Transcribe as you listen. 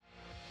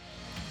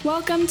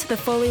Welcome to The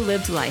Fully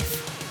Lived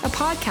Life, a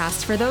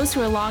podcast for those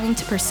who are longing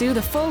to pursue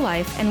the full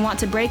life and want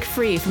to break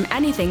free from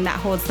anything that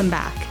holds them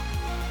back.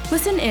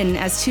 Listen in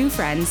as two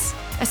friends,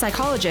 a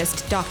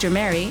psychologist, Dr.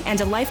 Mary, and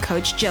a life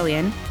coach,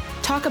 Jillian,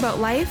 talk about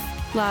life,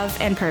 love,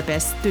 and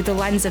purpose through the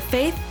lens of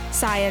faith,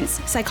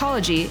 science,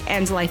 psychology,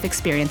 and life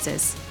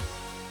experiences.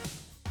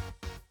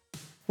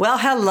 Well,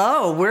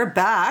 hello. We're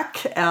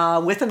back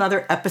with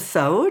another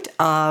episode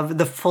of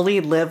the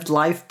Fully Lived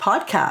Life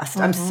podcast.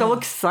 I'm so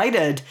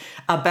excited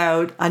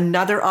about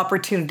another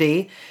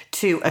opportunity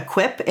to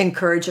equip,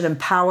 encourage, and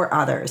empower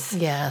others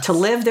to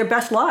live their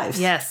best lives.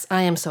 Yes,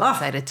 I am so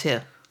excited too.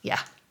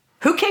 Yeah.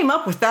 Who came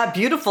up with that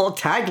beautiful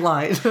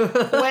tagline?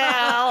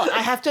 Well,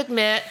 I have to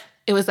admit,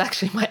 it was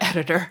actually my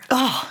editor.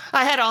 Oh,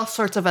 I had all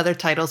sorts of other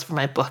titles for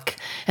my book,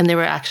 and they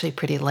were actually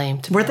pretty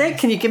lame to me. were they?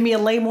 Can you give me a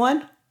lame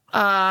one?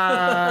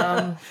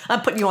 Um,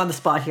 I'm putting you on the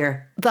spot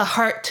here. The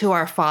Heart to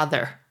Our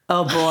Father.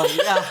 Oh, boy.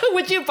 Yeah.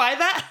 Would you buy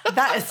that?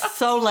 That is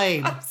so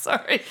lame. I'm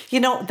sorry.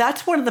 You know,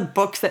 that's one of the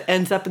books that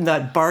ends up in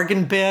that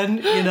bargain bin,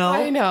 you know?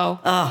 I know.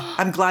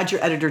 I'm glad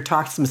your editor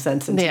talked some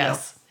sense into you.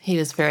 Yes, he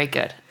was very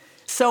good.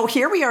 So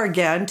here we are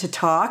again to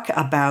talk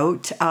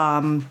about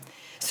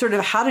sort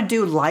of how to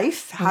do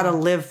life, how to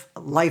live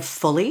life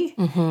fully.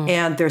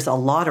 And there's a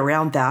lot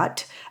around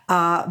that.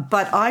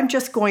 But I'm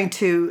just going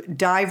to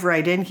dive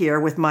right in here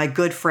with my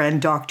good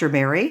friend, Dr.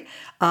 Mary.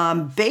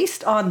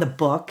 Based on the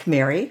book,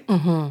 Mary,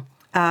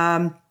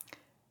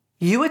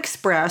 you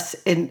express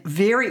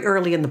very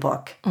early in the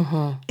book,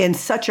 in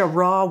such a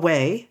raw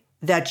way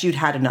that you'd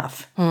had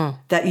enough,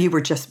 that you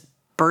were just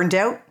burned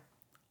out,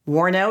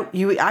 worn out.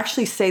 You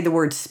actually say the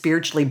word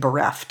spiritually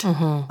bereft.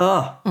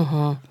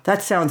 That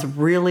sounds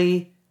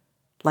really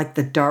like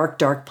the dark,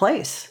 dark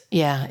place.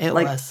 Yeah, it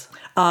was.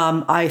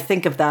 I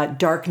think of that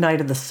dark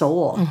night of the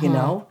soul, you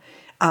know?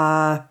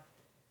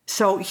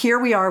 So here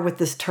we are with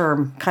this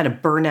term kind of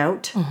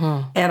burnout.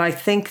 And I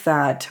think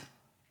that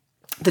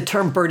the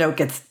term burnout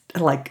gets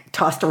like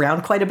tossed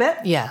around quite a bit.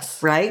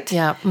 Yes. Right?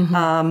 Yeah.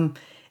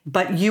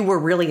 But you were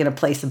really in a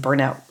place of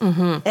burnout.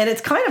 And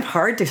it's kind of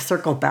hard to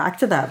circle back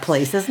to that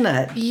place, isn't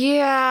it?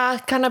 Yeah,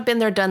 kind of been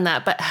there, done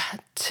that. But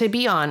to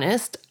be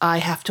honest, I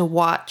have to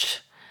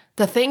watch.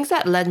 The things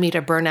that led me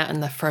to burnout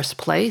in the first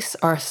place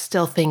are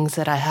still things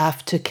that I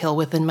have to kill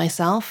within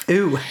myself.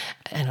 Ooh.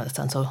 I know it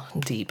sounds so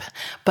deep,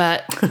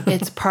 but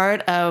it's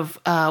part of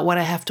what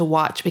I have to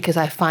watch because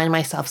I find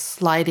myself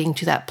sliding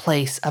to that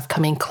place of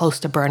coming close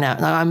to burnout.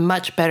 Now, I'm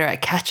much better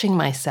at catching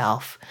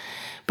myself,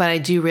 but I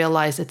do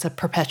realize it's a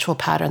perpetual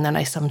pattern that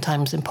I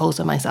sometimes impose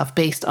on myself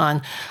based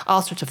on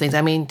all sorts of things.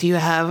 I mean, do you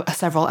have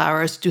several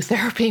hours to do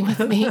therapy with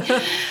me?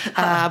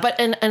 But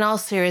in all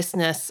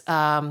seriousness,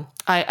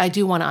 I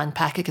do want to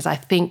unpack it because I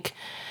think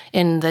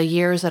in the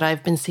years that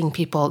I've been seeing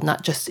people,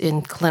 not just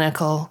in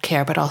clinical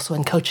care, but also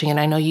in coaching, and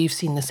I know you've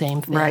seen the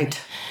same thing. Right.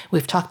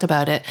 We've talked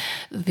about it.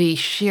 The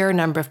sheer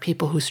number of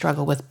people who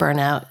struggle with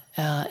burnout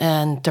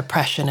and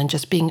depression and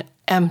just being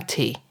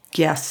empty.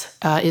 Yes.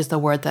 Is the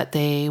word that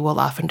they will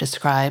often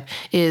describe,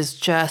 is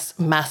just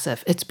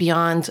massive. It's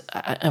beyond,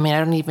 I mean, I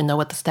don't even know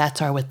what the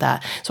stats are with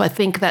that. So I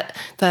think that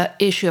the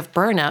issue of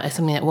burnout is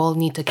something that we'll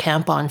need to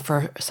camp on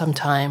for some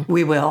time.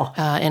 We will.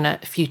 In a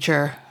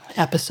future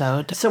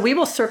episode. So we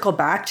will circle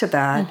back to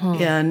that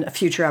in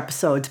future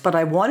episodes. But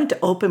I wanted to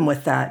open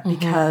with that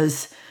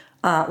because,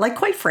 like,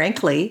 quite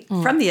frankly,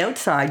 from the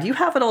outside, you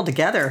have it all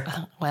together.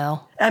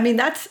 Well, I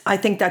mean, I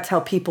think that's how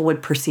people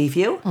would perceive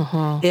you,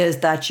 is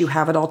that you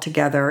have it all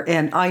together.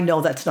 And I know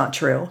that's not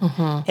true.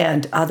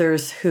 And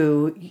others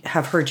who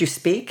have heard you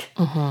speak,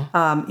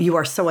 you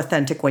are so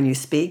authentic when you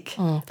speak.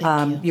 Thank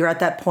you. You're at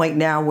that point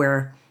now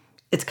where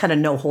it's kind of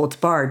no holds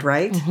barred,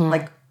 right?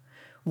 Like,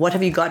 what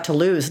have you got to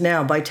lose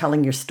now by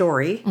telling your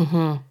story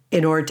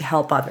in order to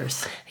help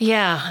others?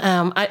 Yeah,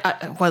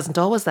 I wasn't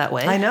always that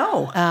way. I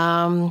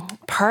know.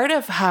 Part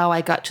of how I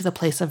got to the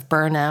place of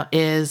burnout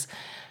is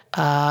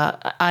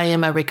I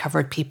am a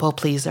recovered people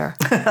pleaser.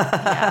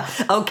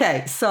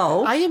 Okay,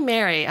 so I am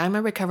Mary. I'm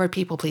a recovered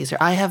people pleaser.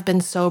 I have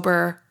been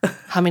sober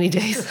how many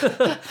days?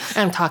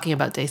 I'm talking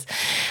about days.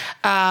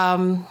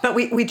 But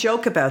we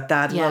joke about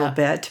that a little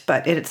bit,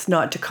 but it's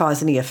not to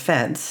cause any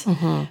offense.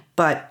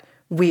 But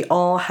we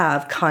all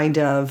have kind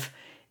of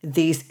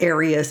these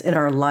areas in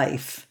our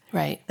life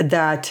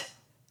that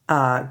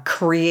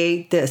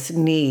create this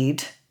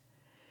need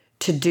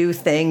to do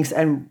things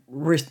and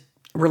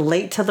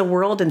relate to the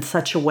world in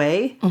such a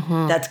way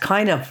that's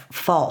kind of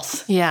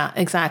false. Yeah,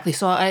 exactly.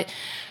 So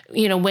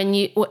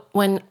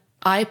when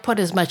I put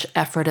as much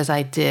effort as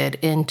I did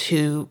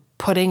into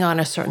putting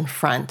on a certain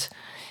front,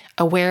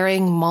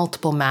 wearing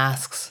multiple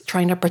masks,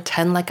 trying to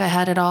pretend like I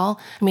had it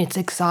all, I mean, it's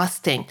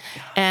exhausting.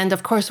 And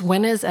of course,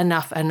 when is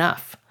enough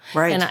enough?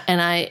 Right.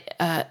 And I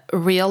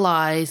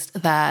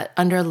realized that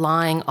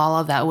underlying all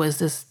of that was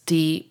this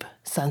deep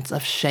sense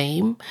of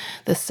shame,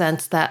 the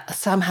sense that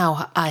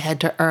somehow I had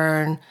to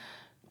earn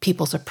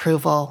people's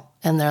approval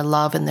and their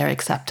love and their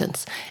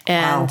acceptance.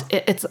 And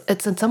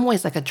it's in some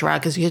ways like a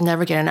drug because you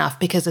never get enough,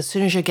 because as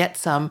soon as you get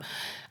some,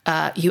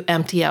 you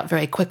empty out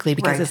very quickly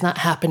because it's not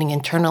happening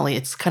internally.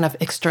 It's kind of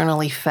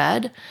externally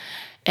fed.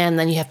 and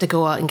then you have to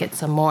go out and get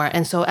some more.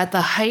 And so at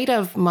the height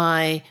of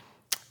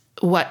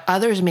what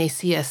others may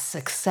see as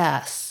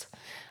success,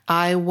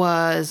 I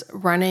was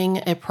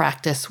running a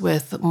practice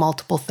with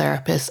multiple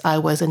therapists. I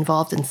was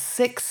involved in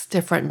 6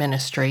 different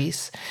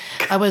ministries.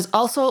 I was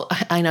also,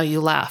 I know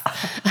you laugh,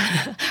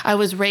 I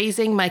was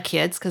raising my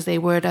kids because they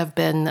would have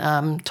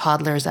been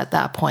toddlers at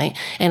that point,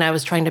 and I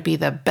was trying to be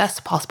the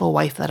best possible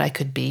wife that I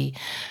could be,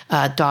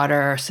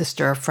 daughter,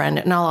 sister, friend,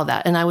 and all of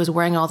that. And I was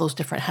wearing all those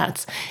different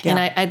hats. Yeah.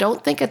 And I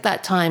don't think at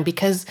that time,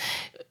 because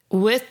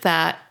with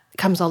that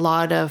comes a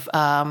lot of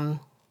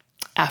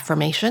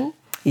affirmation.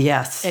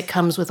 Yes. It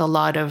comes with a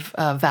lot of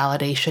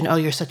validation. Oh,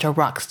 you're such a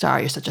rock star.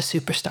 You're such a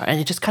superstar. And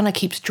it just kind of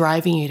keeps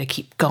driving you to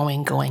keep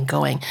going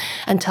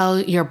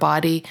until your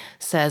body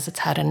says it's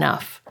had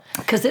enough.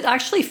 Because it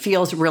actually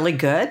feels really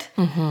good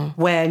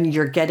when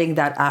you're getting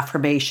that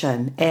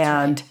affirmation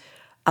and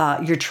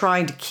you're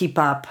trying to keep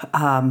up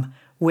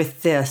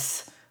with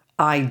this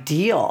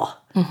ideal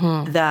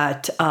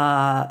that,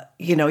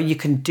 you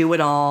can do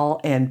it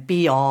all and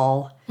be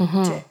all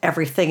to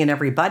everything and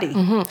everybody.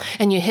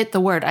 And you hit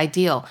the word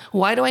ideal.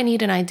 Why do I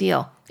need an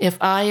ideal? If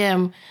I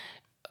am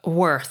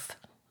worth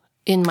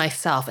in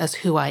myself as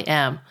who I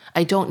am,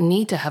 I don't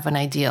need to have an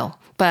ideal.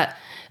 But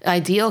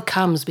ideal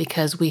comes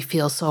because we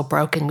feel so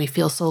broken, we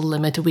feel so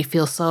limited, we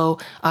feel so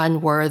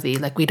unworthy,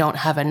 like we don't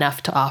have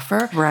enough to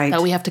offer, right,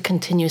 that we have to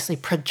continuously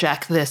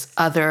project this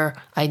other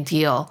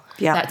ideal,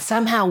 that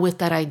somehow with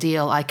that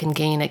ideal I can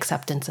gain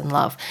acceptance and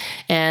love.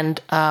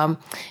 And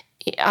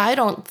I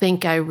don't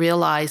think I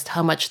realized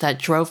how much that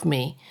drove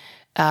me.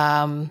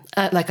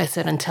 Like I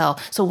said,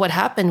 so what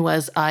happened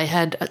was I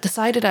had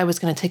decided I was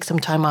going to take some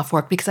time off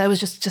work because I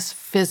was just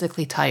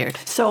physically tired.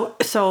 So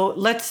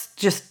let's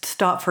just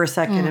stop for a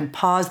second and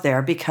pause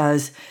there,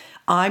 because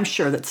I'm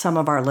sure that some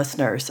of our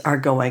listeners are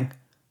going,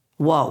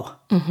 whoa,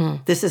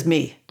 this is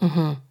me.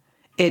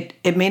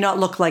 It may not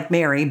look like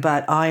Mary,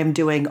 but I am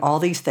doing all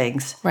these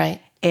things. Right.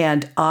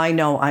 And I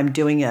know I'm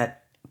doing it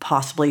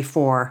possibly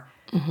for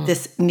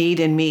this need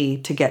in me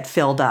to get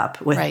filled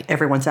up with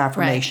everyone's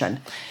affirmation.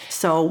 Right.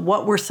 So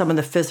what were some of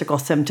the physical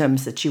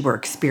symptoms that you were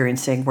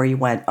experiencing where you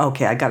went,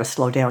 okay, I got to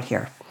slow down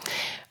here?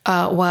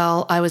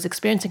 Well, I was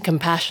experiencing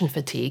compassion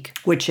fatigue.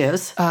 Which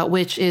is?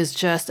 Which is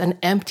just an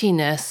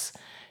emptiness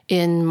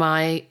in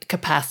my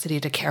capacity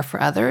to care for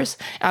others.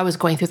 I was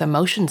going through the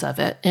motions of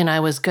it, and I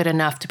was good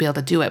enough to be able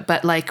to do it.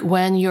 But like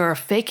when you're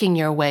faking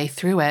your way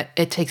through it,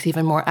 it takes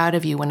even more out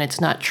of you when it's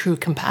not true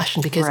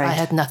compassion, because I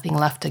had nothing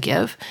left to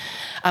give.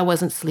 I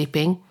wasn't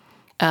sleeping.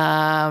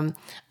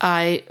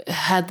 I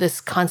had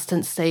this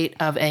constant state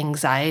of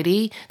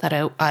anxiety that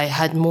I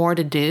had more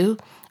to do.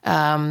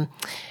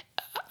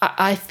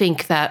 I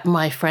think that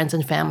my friends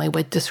and family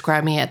would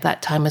describe me at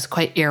that time as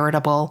quite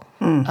irritable,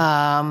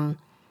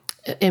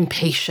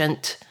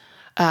 impatient,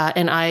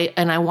 and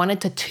I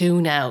wanted to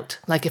tune out.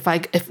 Like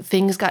if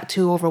things got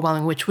too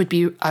overwhelming, which would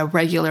be a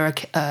regular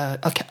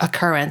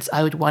occurrence,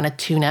 I would want to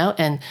tune out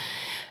and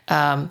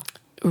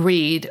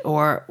read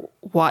or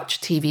watch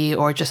TV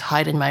or just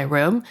hide in my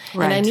room.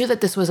 Right. And I knew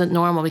that this wasn't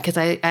normal because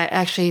I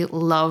actually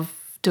love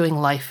doing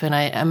life and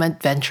I am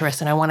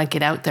adventurous and I want to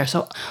get out there.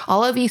 So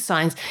all of these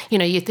signs,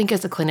 you think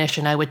as a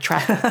clinician, I would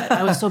track it.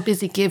 I was so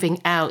busy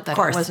giving out that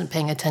I wasn't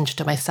paying attention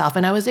to myself,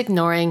 and I was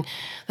ignoring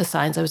the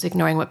signs. I was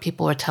ignoring what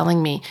people were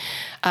telling me.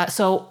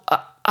 So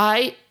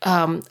I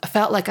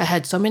felt like I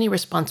had so many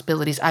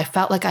responsibilities. I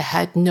felt like I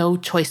had no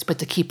choice but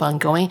to keep on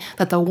going,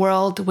 that the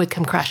world would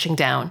come crashing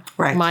down.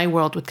 Right. My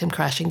world would come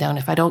crashing down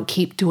if I don't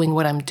keep doing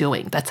what I'm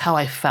doing. That's how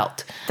I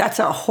felt. That's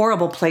a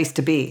horrible place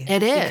to be.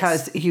 It is.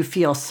 Because you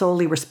feel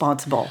solely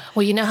responsible.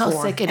 Well, you know how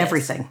sick it is.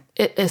 Everything.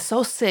 It is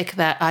so sick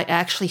that I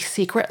actually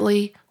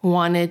secretly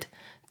wanted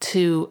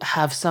to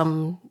have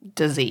some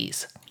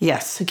disease.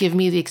 Yes. To give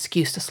me the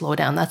excuse to slow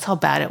down. That's how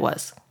bad it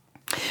was.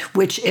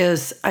 Which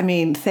is,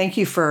 thank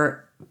you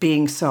for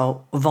being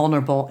so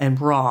vulnerable and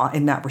raw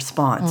in that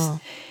response,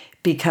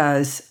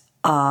 because,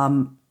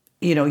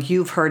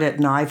 you've heard it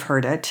and I've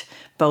heard it,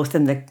 both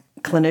in the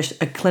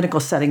clinical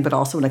setting, but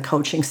also in a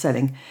coaching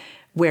setting,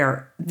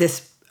 where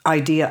this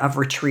idea of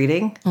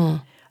retreating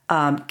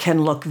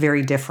can look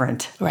very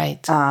different.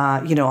 Right.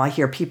 I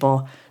hear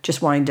people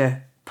just wanting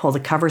to pull the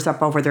covers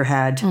up over their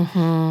head,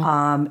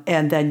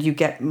 and then you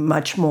get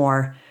much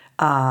more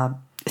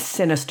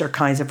sinister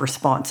kinds of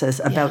responses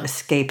about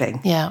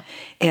escaping. Yeah.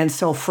 And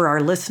so for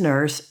our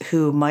listeners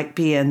who might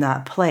be in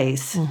that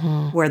place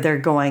where they're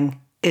going,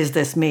 is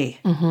this me?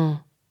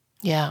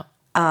 Yeah.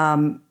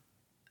 How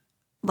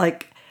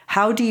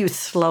do you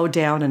slow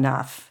down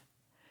enough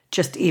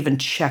just to even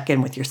check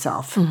in with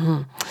yourself?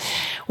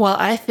 Well,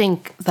 I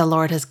think the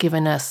Lord has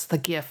given us the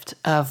gift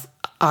of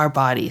our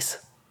bodies.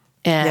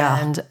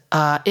 And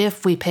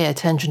if we pay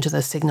attention to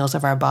the signals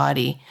of our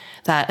body,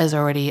 that is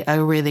already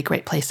a really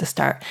great place to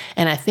start.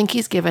 And I think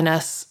He's given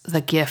us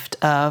the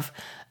gift of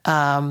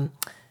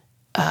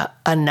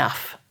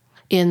enough,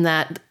 in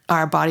that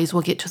our bodies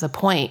will get to the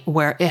point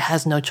where it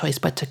has no choice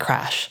but to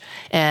crash.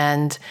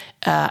 And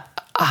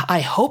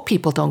I hope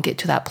people don't get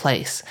to that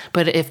place.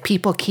 But if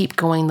people keep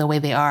going the way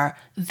they are,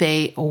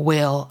 they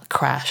will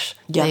crash.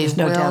 Yeah, they there's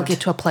no will doubt. get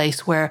to a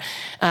place where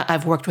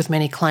I've worked with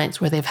many clients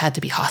where they've had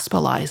to be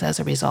hospitalized as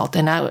a result.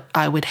 And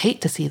I would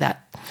hate to see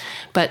that.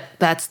 But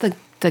that's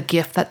the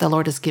gift that the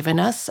Lord has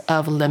given us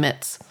of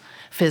limits,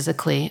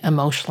 physically,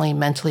 emotionally,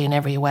 mentally, in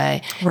every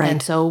way. Right.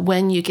 And so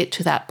when you get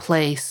to that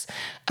place,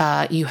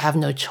 you have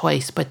no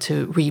choice but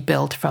to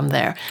rebuild from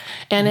there.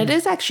 And it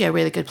is actually a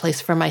really good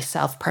place for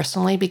myself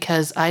personally,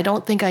 because I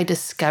don't think I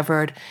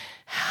discovered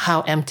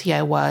how empty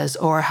I was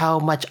or how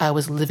much I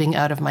was living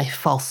out of my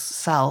false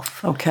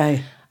self.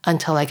 Okay.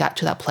 Until I got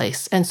to that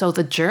place. And so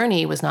the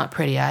journey was not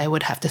pretty, I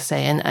would have to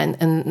say.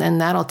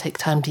 And that'll take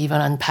time to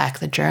even unpack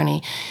the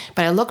journey.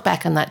 But I look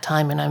back on that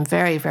time and I'm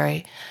very,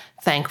 very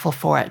thankful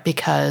for it,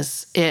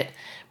 because it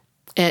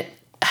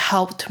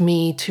helped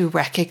me to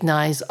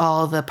recognize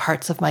all the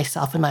parts of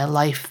myself in my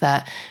life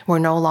that were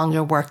no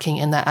longer working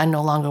and that I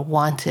no longer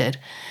wanted.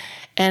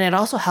 And it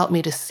also helped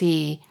me to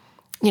see,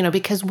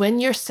 because when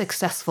you're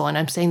successful, and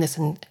I'm saying this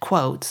in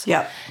quotes,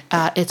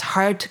 it's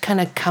hard to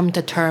kind of come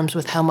to terms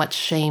with how much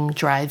shame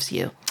drives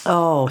you.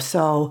 Oh,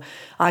 so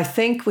I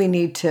think we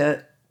need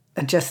to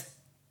just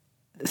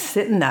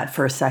sit in that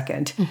for a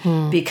second,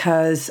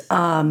 because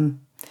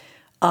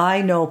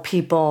I know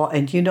people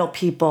and you know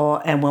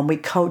people, and when we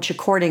coach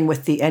according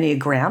with the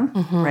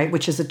Enneagram, right,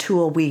 which is a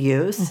tool we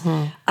use,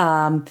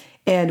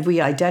 and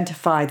we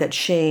identify that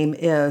shame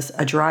is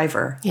a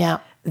driver. Yeah.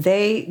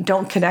 They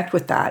don't connect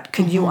with that.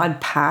 Can you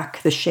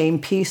unpack the shame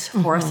piece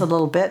for us a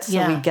little bit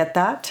so we get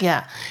that?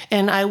 Yeah.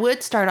 And I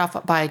would start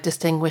off by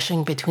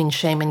distinguishing between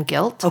shame and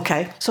guilt.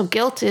 Okay. So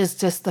guilt is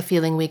just the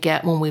feeling we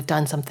get when we've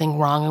done something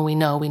wrong and we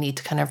know we need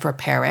to kind of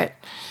repair it.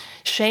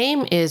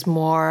 Shame is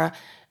more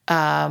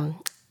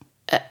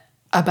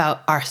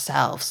about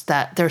ourselves,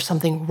 that there's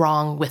something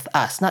wrong with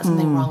us, not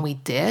something wrong we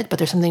did, but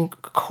there's something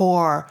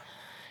core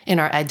in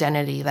our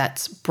identity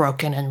that's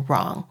broken and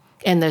wrong.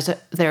 And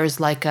there's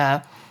like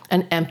an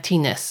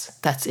emptiness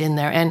that's in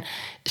there. And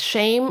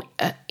shame,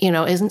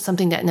 isn't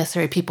something that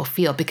necessarily people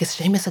feel, because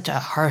shame is such a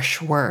harsh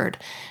word.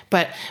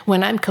 But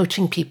when I'm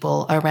coaching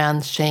people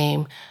around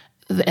shame,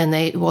 and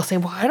they will say,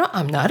 well,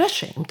 I'm not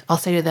ashamed. I'll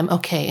say to them,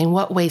 okay, in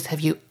what ways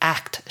have you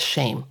acted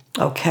shame?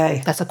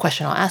 Okay. That's a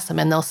question I'll ask them.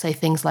 And they'll say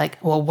things like,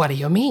 well, what do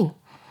you mean?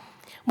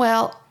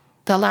 Well,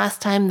 the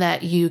last time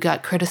that you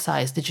got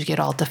criticized, did you get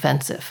all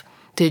defensive?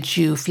 Did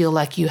you feel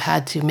like you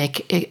had to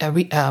make a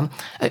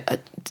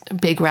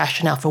big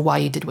rationale for why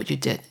you did what you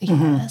did?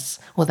 Yes.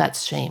 Well,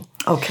 that's shame.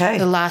 Okay.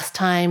 The last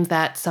time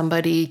that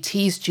somebody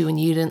teased you and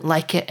you didn't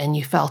like it and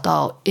you felt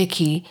all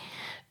icky,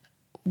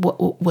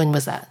 when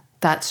was that?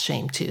 That's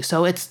shame too.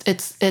 So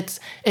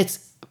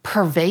it's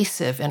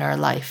pervasive in our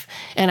life.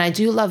 And I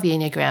do love the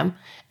Enneagram.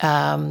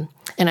 And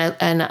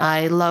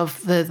I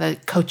love the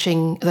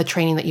coaching, the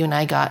training that you and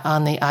I got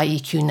on the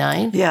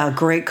IEQ-9. Yeah,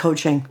 great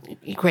coaching.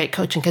 Great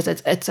coaching, because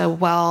it's a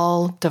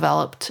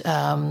well-developed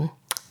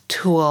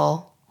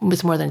tool.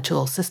 It's more than a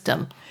tool,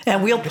 system.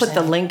 And we'll put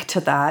the link to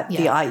that,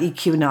 the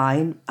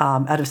IEQ-9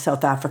 out of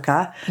South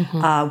Africa.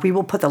 We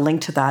will put the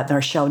link to that in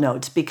our show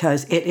notes,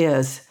 because it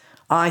is,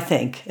 I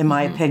think, in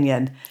my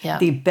opinion,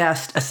 the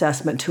best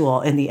assessment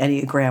tool in the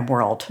Enneagram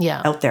world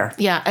out there.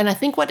 Yeah, and I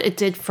think what it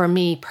did for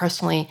me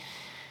personally,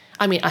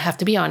 I mean, I have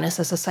to be honest,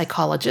 as a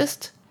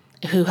psychologist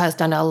who has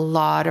done a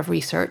lot of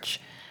research,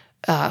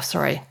 done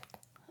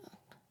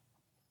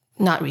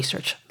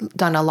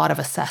a lot of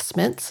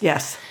assessments.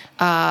 Yes.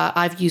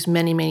 I've used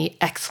many, many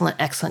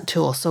excellent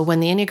tools. So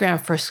when the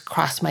Enneagram first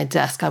crossed my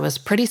desk, I was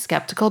pretty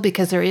skeptical,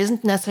 because there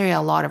isn't necessarily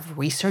a lot of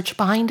research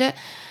behind it.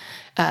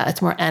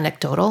 It's more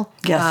anecdotal.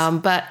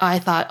 Yes. But I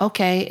thought,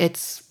 okay,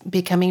 it's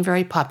becoming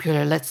very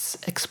popular. Let's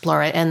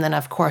explore it. And then,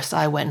 of course,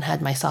 I went and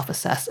had myself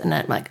assessed. And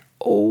I'm like,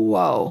 oh,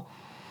 whoa.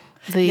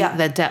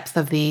 The depth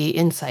of the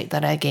insight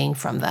that I gained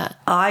from that.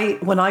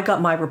 When I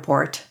got my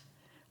report,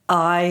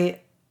 my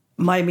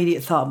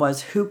immediate thought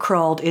was, who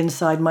crawled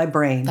inside my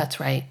brain? That's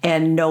right.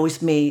 And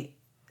knows me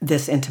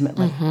this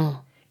intimately?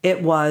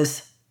 It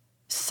was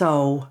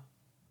so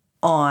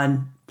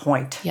on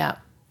point. Yeah.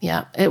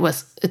 Yeah,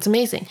 it's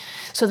amazing.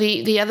 So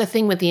the other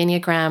thing with the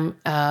Enneagram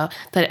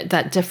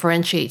that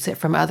differentiates it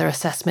from other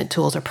assessment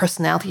tools or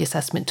personality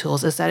assessment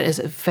tools is that it is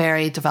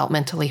very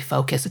developmentally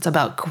focused. It's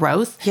about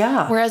growth.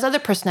 Yeah. Whereas other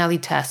personality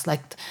tests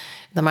like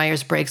the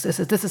Myers-Briggs,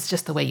 this is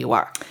just the way you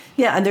are.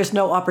 Yeah, and there's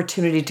no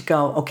opportunity to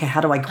go, okay,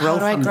 how do I grow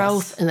from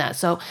this? In that?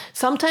 So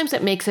sometimes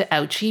it makes it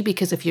ouchy,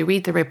 because if you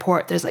read the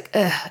report, there's like,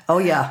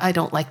 I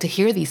don't like to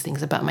hear these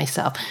things about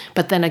myself.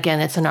 But then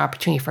again, it's an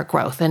opportunity for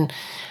growth. And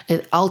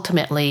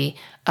ultimately,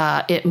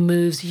 it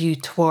moves you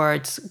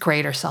towards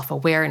greater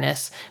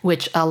self-awareness,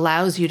 which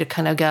allows you to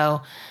kind of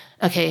go,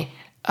 okay,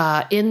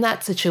 in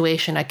that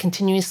situation, I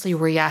continuously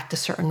react a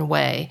certain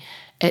way.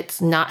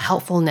 It's not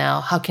helpful now.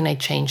 How can I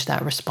change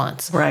that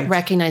response? Right.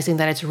 Recognizing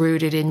that it's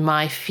rooted in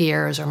my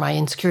fears or my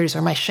insecurities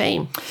or my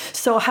shame.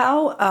 So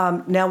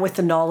how, now with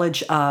the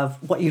knowledge of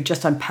what you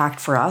just unpacked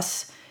for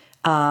us,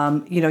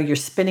 you're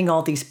spinning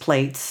all these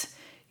plates,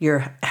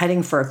 you're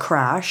heading for a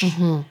crash,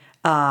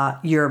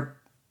 you're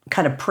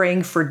kind of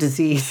praying for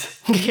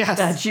disease. Yes.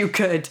 That you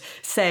could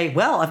say,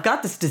 well, I've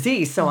got this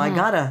disease, so I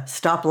got to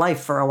stop life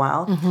for a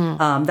while.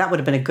 That would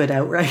have been a good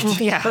outright.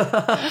 Yeah.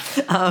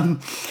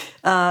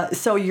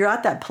 So you're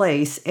at that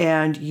place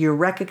and you're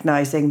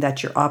recognizing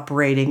that you're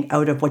operating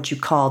out of what you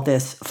call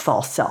this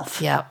false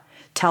self. Yeah.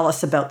 Tell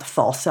us about the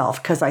false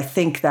self, because I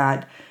think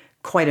that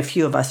quite a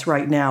few of us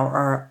right now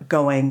are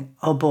going,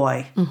 oh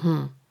boy,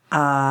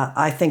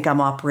 I think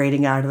I'm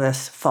operating out of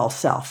this false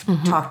self.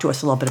 Talk to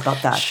us a little bit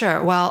about that.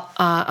 Sure. Well,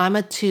 I'm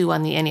a 2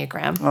 on the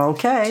Enneagram.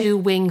 Okay. 2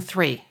 wing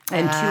 3.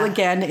 And 2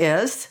 again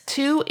is?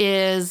 2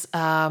 is,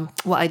 well,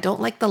 I don't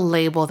like the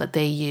label that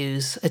they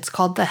use. It's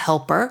called the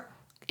helper.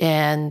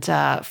 And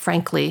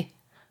frankly,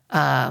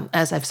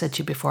 as I've said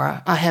to you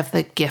before, I have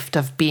the gift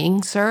of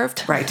being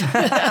served. Right.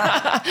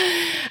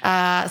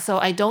 So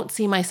I don't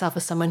see myself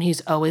as someone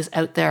who's always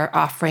out there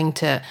offering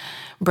to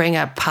bring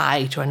a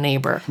pie to a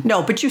neighbor.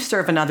 No, but you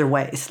serve in other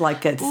ways.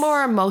 Like it's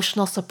more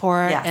emotional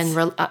support. Yes.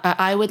 And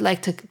I would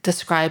like to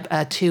describe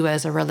a 2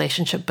 as a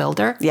relationship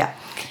builder. Yeah.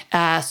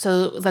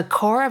 So the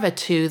core of a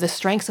 2, the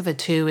strengths of a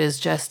 2 is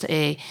just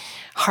a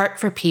heart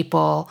for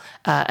people,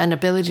 an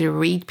ability to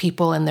read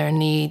people and their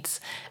needs,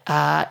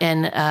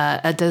 and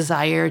a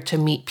desire to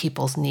meet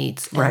people's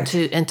needs, right.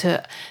 and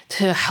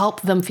to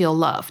help them feel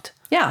loved.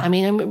 Yeah. I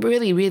mean, I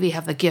really, really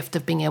have the gift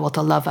of being able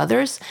to love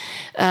others.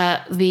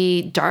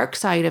 The dark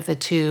side of the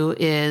 2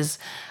 is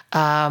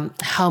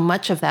how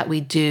much of that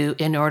we do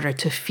in order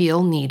to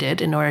feel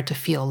needed, in order to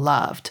feel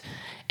loved.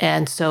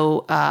 And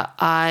so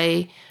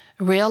I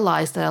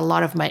realized that a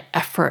lot of my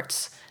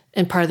efforts,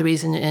 and part of the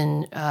reason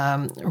in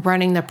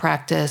running the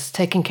practice,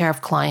 taking care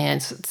of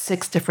clients,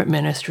 6 different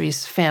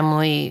ministries,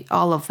 family,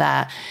 all of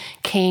that,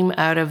 came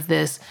out of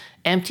this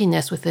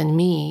emptiness within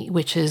me,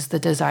 which is the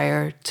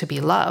desire to be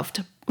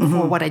loved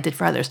for what I did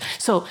for others.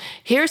 So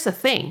here's the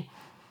thing.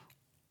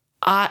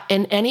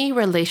 In any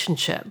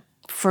relationship,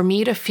 for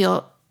me to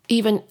feel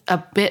even a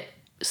bit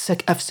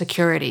of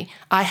security,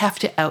 I have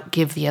to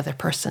outgive the other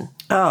person.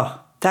 Oh,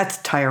 that's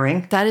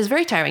tiring. That is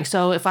very tiring.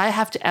 So if I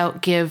have to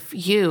outgive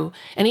you,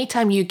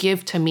 anytime you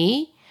give to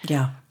me,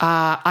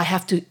 I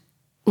have to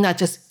not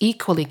just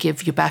equally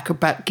give you back,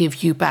 but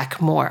give you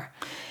back more.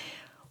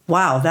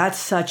 Wow, that's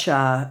such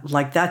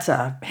that's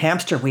a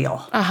hamster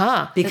wheel.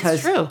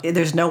 Because true.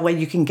 There's no way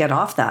you can get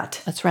off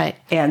that. That's right.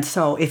 And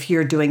so if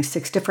you're doing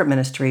 6 different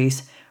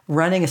ministries,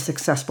 running a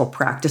successful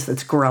practice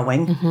that's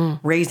growing,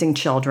 raising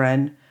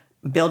children,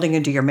 building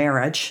into your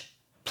marriage,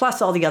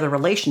 plus all the other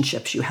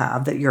relationships you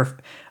have that you're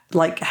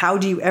like, how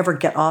do you ever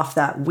get off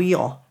that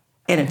wheel?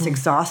 And it's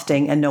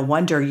exhausting, and no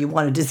wonder you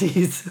want a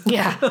disease.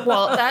 Yeah.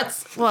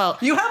 Well,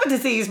 you have a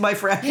disease, my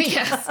friend.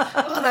 Yes.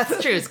 Well,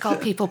 that's true. It's called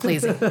people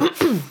pleasing.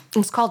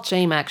 It's called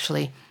shame,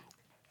 actually.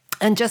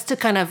 And just to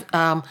kind of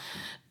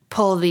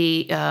pull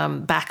the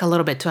back a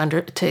little bit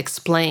to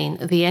explain,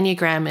 the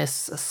Enneagram is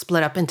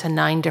split up into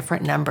 9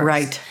 different numbers.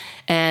 Right.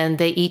 And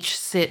they each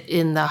sit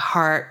in the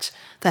heart,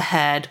 the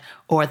head,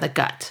 or the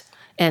gut.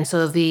 And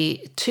so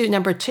the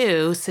number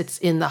 2 sits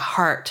in the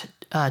heart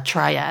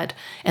triad,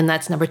 and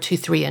that's number 2,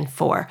 3, and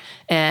 4.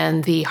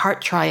 And the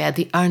heart triad,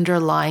 the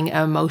underlying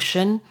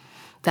emotion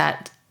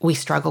that we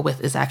struggle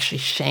with is actually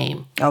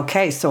shame.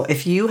 Okay, so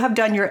if you have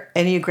done your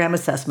Enneagram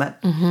assessment,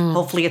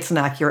 hopefully it's an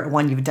accurate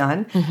one you've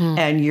done,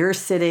 and you're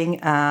sitting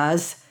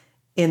as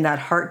in that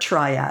heart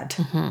triad,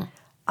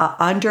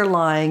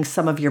 underlying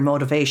some of your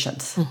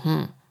motivations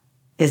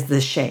is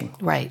this shame.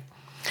 Right.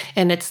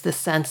 And it's the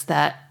sense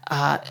that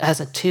as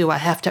a 2, I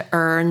have to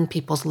earn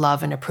people's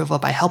love and approval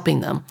by helping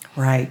them.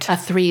 Right. A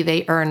 3,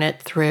 they earn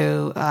it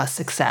through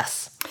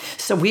success.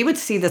 So we would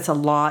see this a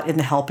lot in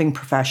the helping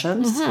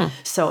professions.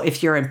 So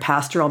if you're in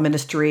pastoral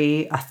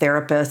ministry, a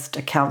therapist,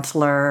 a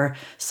counselor,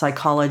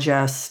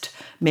 psychologist,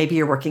 maybe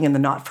you're working in the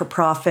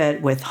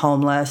not-for-profit with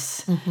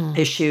homeless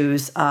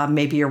issues.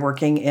 Maybe you're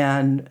working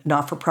in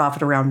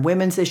not-for-profit around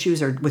women's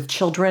issues or with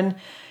children.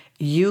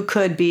 You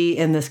could be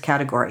in this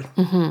category.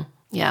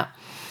 Yeah.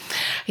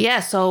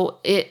 Yeah, so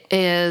it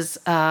is,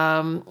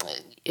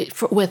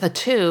 with a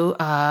 2,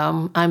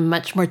 I'm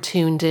much more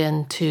tuned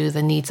in to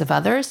the needs of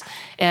others.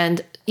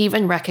 And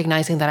even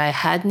recognizing that I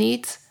had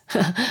needs,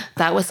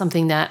 that was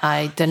something that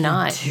I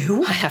denied. You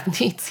do? I have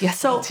needs, yes,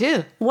 so I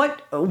do.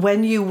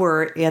 When you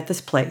were at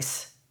this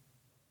place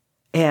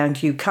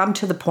and you come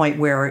to the point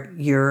where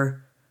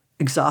you're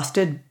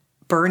exhausted,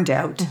 burned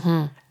out,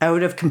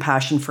 out of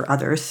compassion for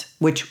others,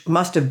 which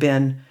must have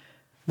been...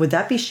 Would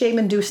that be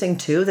shame-inducing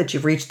too, that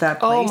you've reached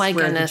that place where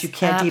goodness, you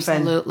can't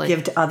absolutely.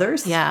 Even give to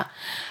others? Yeah.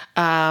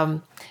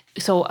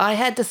 So I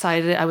had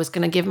decided I was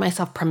going to give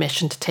myself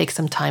permission to take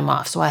some time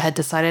off. So I had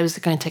decided I was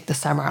going to take the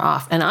summer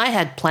off. And I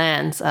had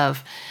plans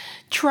of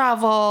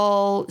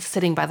travel,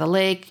 sitting by the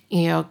lake,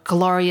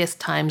 glorious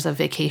times of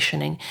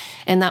vacationing.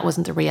 And that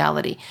wasn't the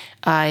reality.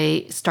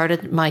 I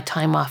started my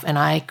time off and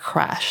I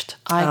crashed.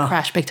 I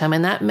crashed big time.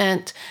 And that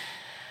meant...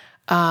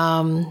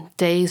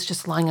 days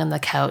just lying on the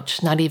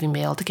couch, not even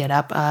being able to get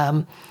up,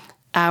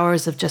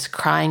 hours of just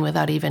crying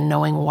without even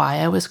knowing why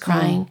I was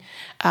crying.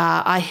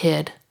 I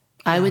hid.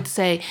 I would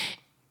say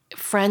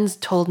friends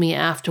told me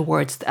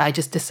afterwards that I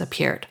just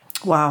disappeared.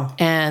 Wow.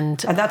 And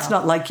that's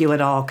not like you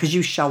at all, because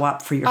you show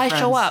up for your friends. I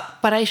show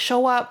up, but I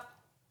show up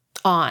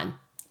on.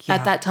 Yeah.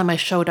 At that time, I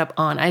showed up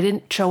on. I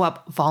didn't show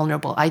up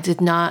vulnerable. I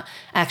did not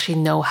actually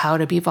know how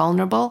to be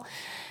vulnerable.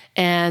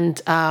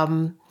 And,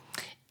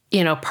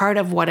 part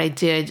of what I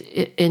did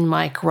in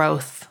my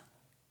growth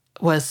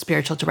was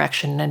spiritual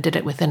direction, and I did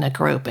it within a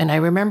group. And I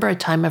remember a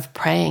time of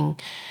praying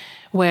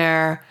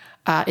where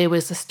it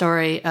was the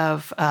story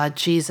of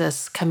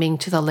Jesus coming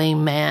to the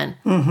lame man.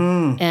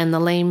 Mm-hmm. And the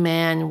lame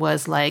man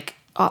was like,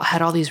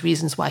 had all these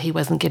reasons why he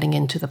wasn't getting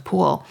into the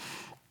pool.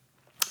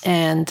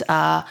 And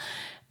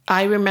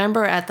I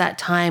remember at that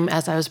time,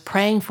 as I was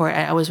praying for it,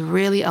 I was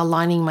really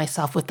aligning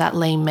myself with that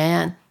lame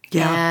man.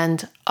 Yeah.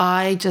 And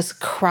I just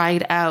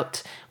cried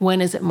out,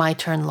 when is it my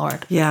turn,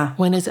 Lord? Yeah.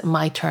 When is it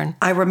my turn?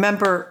 I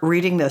remember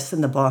reading this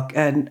in the book,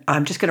 and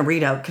I'm just going to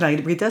read out. Can I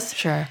read this?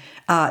 Sure.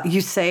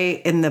 You say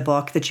in the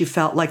book that you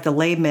felt like the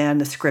lame man in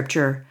the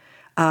scripture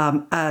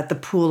at the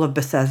pool of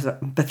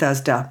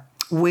Bethesda,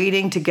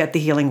 waiting to get the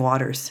healing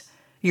waters.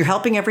 You're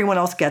helping everyone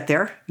else get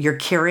there. You're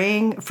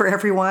caring for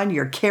everyone.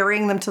 You're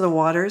carrying them to the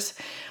waters.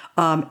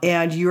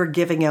 And you're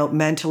giving out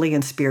mentally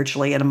and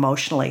spiritually and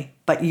emotionally.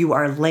 But you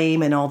are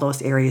lame in all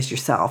those areas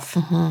yourself.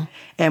 Mm-hmm.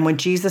 And when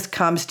Jesus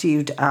comes to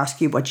you to ask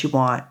you what you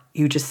want,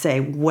 you just say,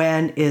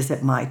 when is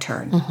it my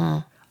turn? Mm-hmm.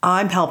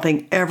 I'm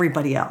helping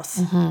everybody else.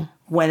 Mm-hmm.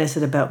 When is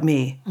it about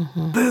me?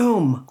 Mm-hmm.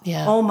 Boom.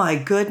 Yeah. Oh, my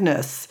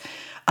goodness.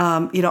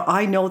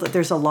 I know that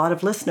there's a lot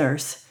of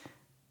listeners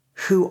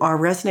who are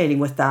resonating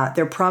with that.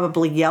 They're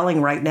probably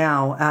yelling right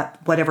now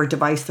at whatever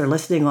device they're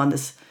listening on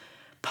this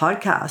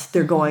podcast.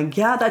 They're going,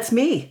 yeah, that's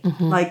me.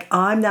 Mm-hmm. Like,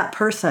 I'm that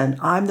person.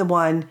 I'm the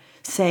one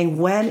saying,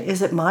 when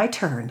is it my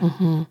turn?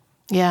 Mm-hmm.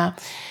 Yeah.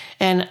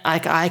 And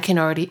I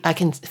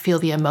can feel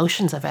the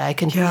emotions of it. I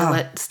can feel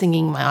it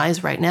stinging my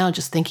eyes right now,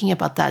 just thinking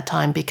about that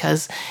time,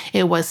 because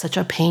it was such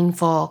a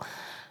painful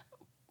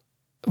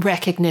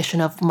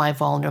recognition of my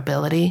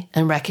vulnerability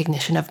and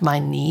recognition of my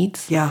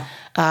needs. Yeah.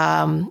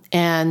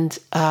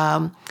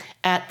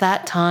 At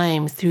that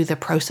time, through the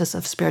process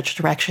of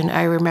spiritual direction,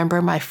 I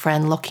remember my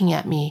friend looking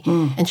at me,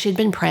 and she'd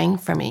been praying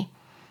for me.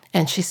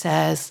 And she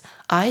says,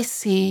 I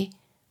see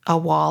a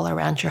wall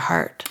around your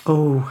heart.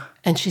 Oh.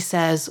 And she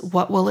says,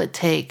 what will it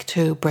take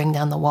to bring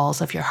down the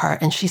walls of your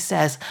heart? And she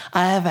says,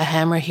 I have a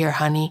hammer here,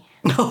 honey.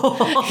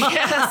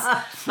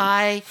 Yes,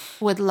 I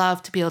would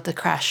love to be able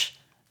to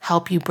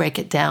help you break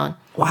it down.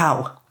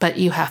 Wow. But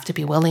you have to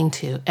be willing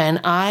to. And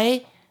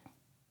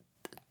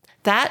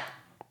that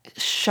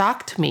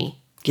shocked me.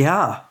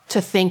 Yeah.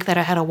 To think that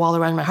I had a wall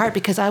around my heart,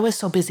 because I was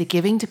so busy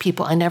giving to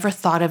people. I never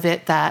thought of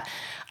it that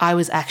I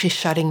was actually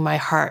shutting my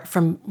heart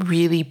from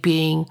really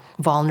being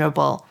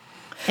vulnerable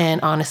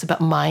and honest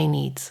about my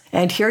needs.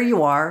 And here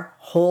you are,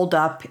 holed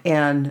up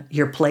in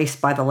your place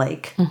by the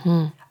lake,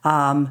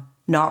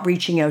 not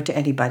reaching out to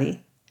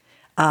anybody.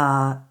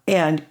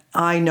 And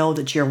I know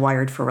that you're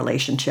wired for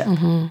relationship.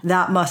 Mm-hmm.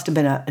 That must have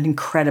been an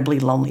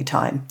incredibly lonely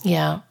time.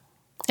 Yeah,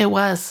 it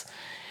was.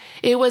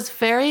 It was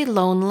very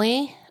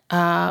lonely.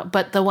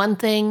 But the one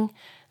thing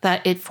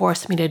that it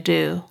forced me to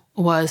do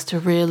was to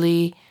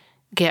really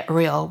get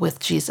real with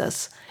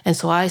Jesus. And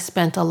so I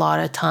spent a lot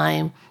of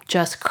time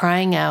just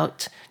crying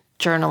out,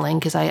 journaling,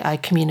 because I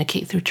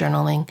communicate through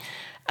journaling.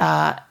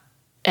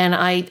 And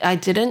I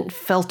didn't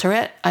filter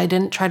it. I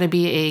didn't try to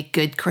be a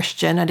good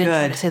Christian. I didn't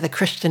try to say the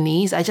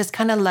Christianese. I just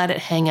kind of let it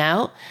hang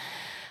out.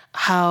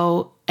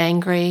 How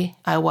angry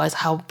I was,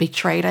 how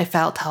betrayed I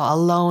felt, how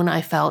alone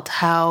I felt,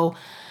 how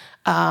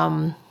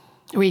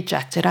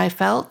rejected I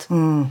felt.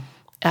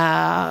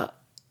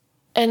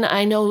 And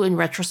I know in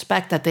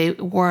retrospect that they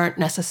weren't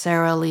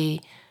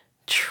necessarily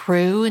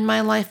true in my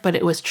life, but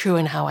it was true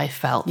in how I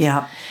felt.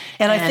 Yeah.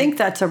 And I think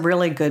that's a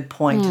really good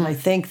point. And I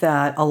think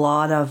that a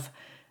lot of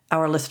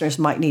our listeners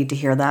might need to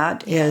hear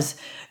that is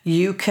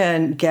you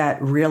can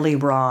get really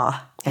raw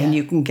and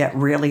you can get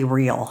really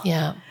real.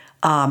 Yeah.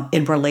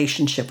 In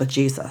relationship with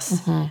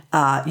Jesus.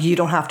 Mm-hmm. You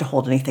don't have to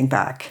hold anything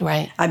back.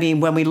 Right. I mean,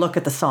 when we look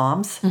at the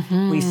Psalms,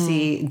 we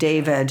see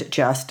David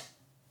just,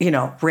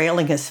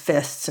 railing his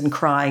fists and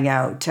crying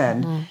out.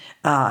 And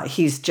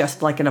he's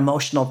just like an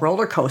emotional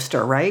roller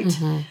coaster, right?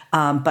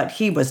 Mm-hmm. But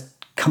he was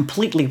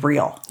completely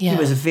real. Yeah. He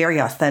was very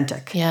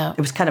authentic. Yeah.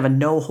 It was kind of a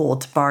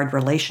no-holds-barred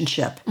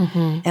relationship.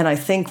 Mm-hmm. And I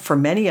think for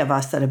many of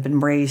us that have been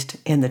raised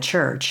in the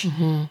church,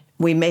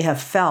 we may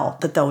have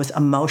felt that those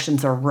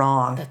emotions are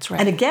wrong. That's right.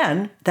 And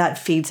again, that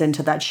feeds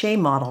into that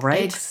shame model,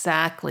 right?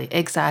 Exactly.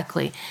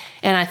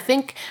 And I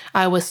think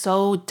I was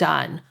so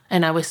done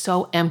and I was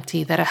so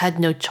empty that I had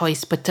no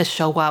choice but to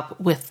show up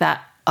with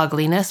that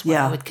ugliness, what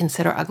I would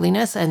consider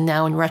ugliness. And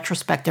now in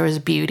retrospect, there is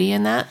beauty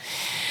in that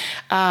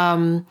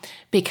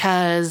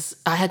because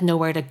I had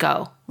nowhere to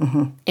go.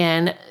 Mm-hmm.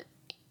 And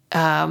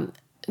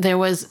there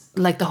was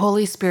like the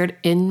Holy Spirit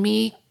in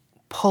me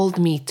pulled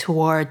me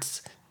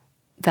towards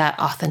that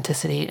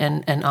authenticity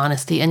and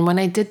honesty. And when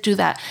I did do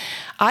that,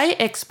 I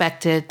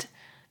expected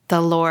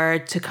the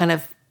Lord to kind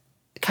of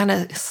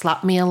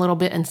slap me a little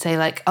bit and say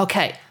like,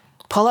 okay,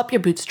 pull up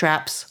your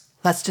bootstraps.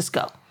 Let's just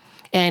go.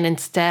 And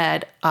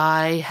instead,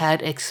 I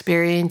had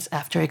experience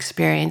after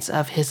experience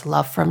of his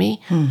love for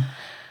me.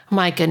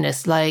 My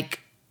goodness, like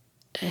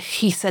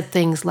he said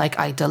things like,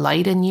 I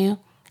delight in you.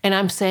 And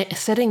I'm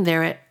sitting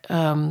there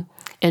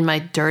in my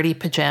dirty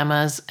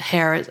pajamas,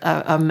 hair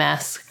a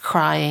mess,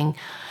 crying.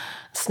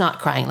 It's not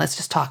crying. Let's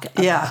just talk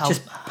about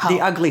how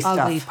the ugly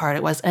stuff. Part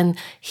it was. And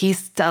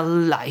he's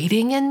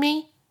delighting in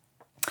me.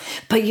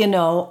 But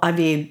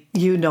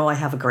I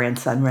have a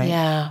grandson, right?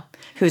 Yeah.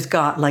 Who's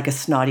got like a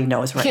snotty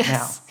nose right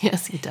now.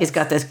 Yes, he does. He's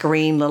got this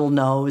green little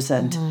nose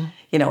and,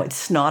 it's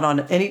snot on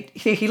it. And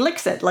he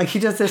licks it. Like he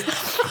does this,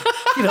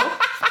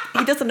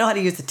 he doesn't know how to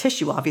use the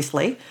tissue,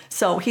 obviously.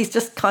 So he's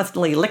just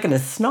constantly licking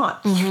his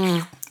snot.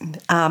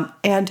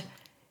 And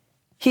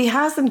he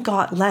hasn't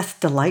got less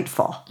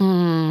delightful.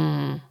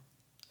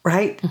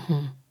 Right?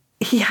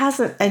 He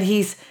hasn't. And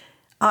he's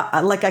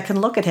like, I can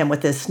look at him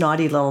with his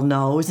snotty little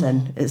nose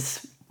and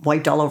his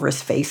wiped all over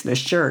his face and his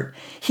shirt.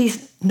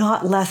 He's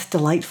not less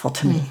delightful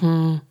to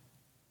me.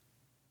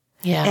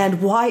 Yeah.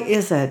 And why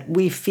is it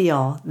we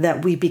feel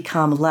that we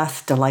become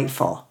less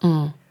delightful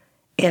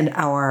in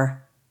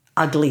our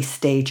ugly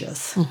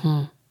stages?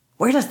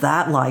 Where does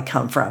that lie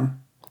come from?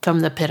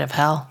 From the pit of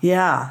hell.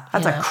 Yeah,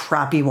 that's a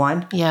crappy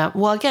one. Yeah.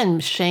 Well, again,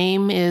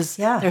 shame is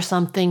there's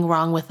something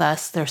wrong with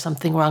us. There's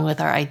something wrong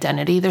with our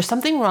identity. There's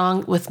something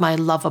wrong with my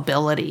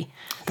lovability.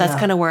 That's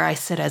kind of where I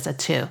sit as a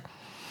 2.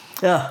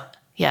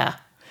 Yeah.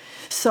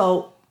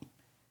 So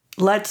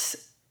let's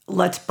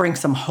bring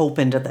some hope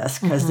into this,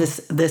 because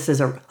this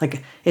is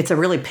it's a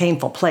really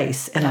painful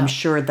place, and I'm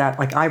sure that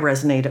I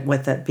resonated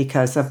with it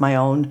because of my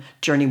own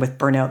journey with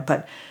burnout.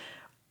 But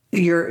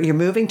you're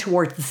moving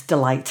towards this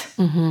delight.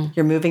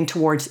 You're moving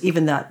towards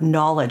even that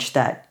knowledge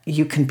that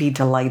you can be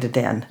delighted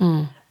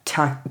in.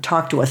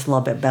 Talk to us a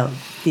little bit about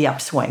the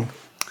upswing.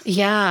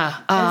 Yeah,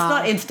 and it's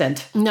not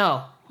instant.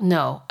 No,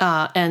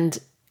 and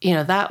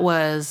that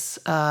was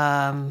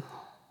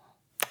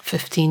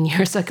 15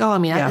 years ago. I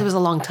mean, it was a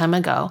long time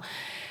ago.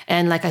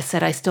 And like I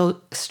said, I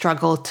still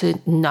struggle to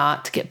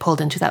not get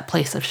pulled into that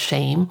place of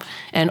shame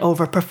and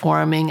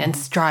overperforming and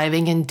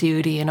striving and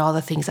duty and all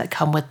the things that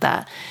come with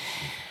that.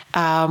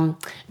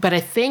 But I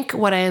think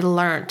what I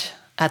learned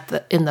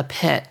in the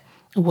pit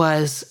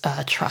was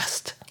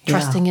trust.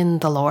 Trusting in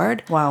the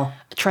Lord. Wow.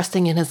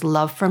 Trusting in his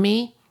love for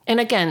me. And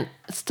again,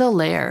 it's still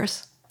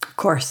layers. Of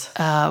course.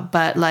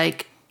 But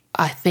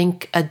I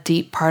think a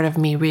deep part of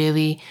me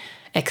really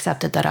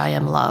accepted that I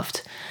am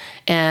loved.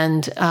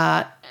 And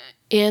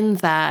in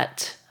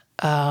that,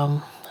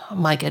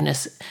 my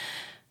goodness,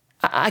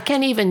 I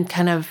can't even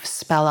kind of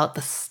spell out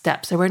the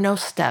steps. There were no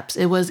steps.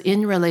 It was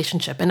in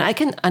relationship. And I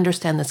can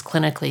understand this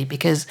clinically,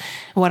 because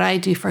what I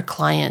do for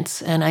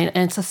clients, and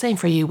it's the same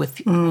for you with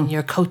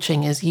your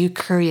coaching, is you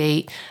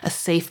create a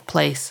safe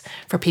place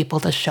for people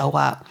to show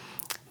up,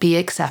 be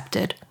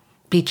accepted,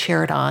 be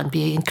cheered on,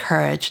 be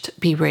encouraged,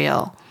 be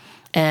real.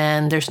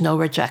 And there's no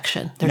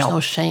rejection. There's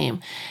no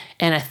shame.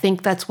 And I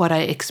think that's what I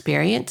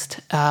experienced.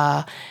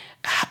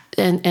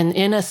 And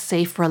in a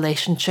safe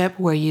relationship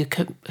where you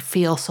could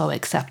feel so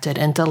accepted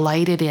and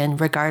delighted in,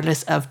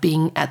 regardless of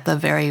being at the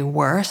very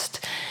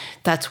worst,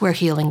 that's where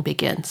healing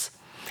begins.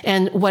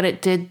 And what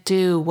it did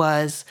do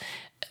was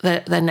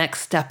the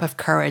next step of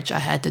courage I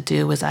had to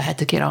do was I had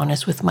to get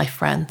honest with my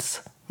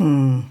friends.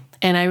 And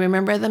I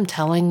remember them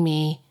telling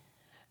me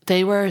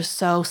they were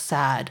so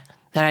sad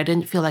that I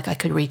didn't feel like I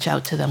could reach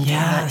out to them during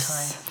that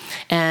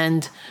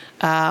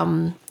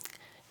time.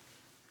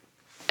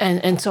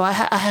 And so I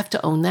have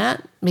to own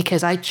that,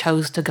 because I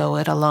chose to go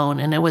it alone,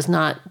 and it was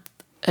not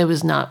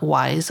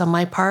wise on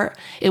my part.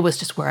 It was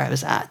just where I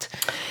was at.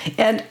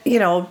 And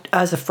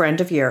as a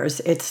friend of yours,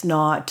 it's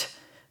not.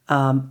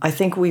 I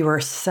think we were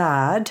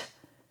sad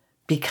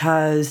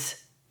because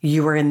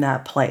you were in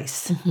that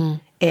place,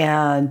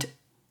 and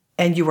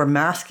you were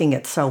masking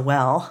it so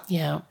well.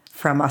 Yeah.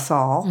 From us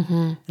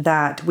all,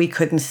 that we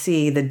couldn't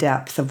see the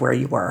depth of where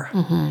you were.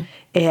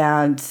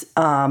 And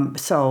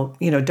so,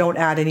 don't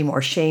add any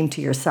more shame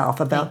to yourself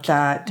about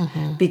that,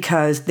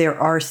 because there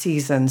are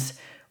seasons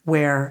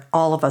where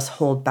all of us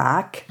hold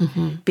back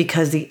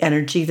because the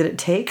energy that it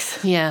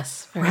takes.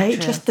 Yes, very right?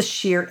 true. Just the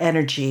sheer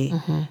energy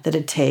that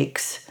it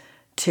takes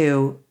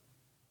to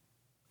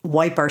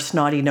wipe our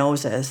snotty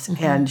noses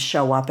and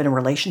show up in a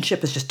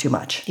relationship is just too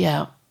much.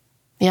 Yeah.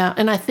 Yeah.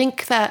 And I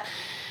think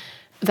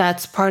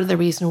that's part of the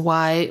reason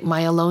why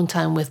my alone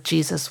time with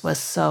Jesus was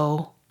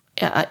so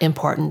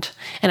important.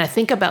 And I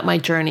think about my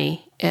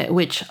journey,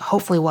 which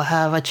hopefully we'll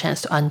have a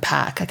chance to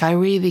unpack. I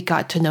really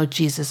got to know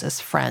Jesus as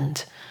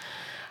friend.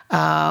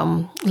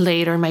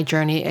 Later in my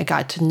journey, I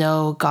got to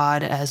know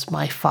God as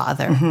my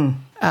Father.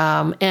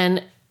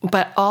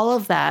 But all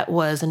of that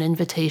was an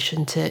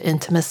invitation to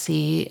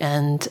intimacy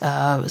and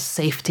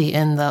safety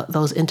in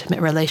those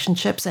intimate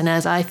relationships. And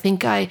as I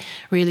think I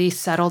really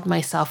settled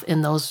myself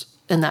in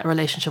that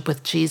relationship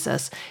with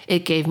Jesus,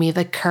 it gave me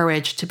the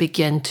courage to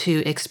begin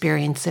to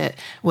experience it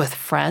with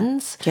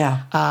friends.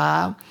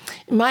 Yeah.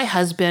 My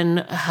husband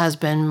has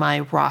been my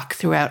rock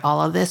throughout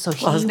all of this. So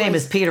his name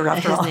is Peter,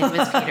 after all. His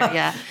name is Peter,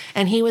 yeah.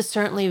 And he was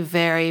certainly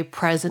very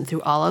present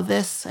through all of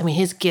this. I mean,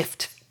 his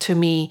gift to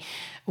me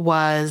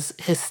was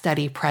his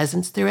steady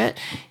presence through it.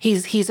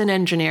 He's an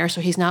engineer,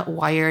 so he's not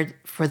wired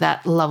for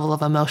that level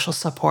of emotional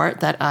support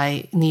that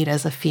I need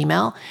as a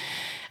female.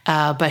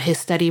 But his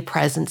steady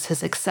presence,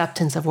 his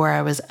acceptance of where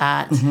I was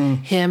at,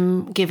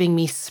 him giving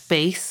me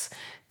space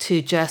to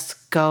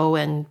just go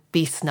and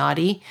be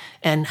snotty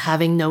and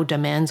having no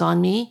demands on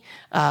me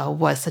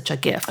was such a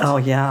gift. Oh,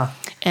 yeah.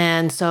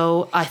 And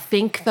so I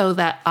think, though,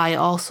 that I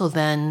also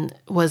then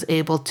was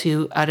able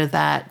to, out of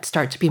that,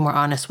 start to be more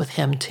honest with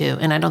him, too.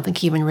 And I don't think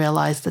he even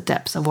realized the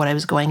depths of what I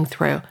was going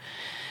through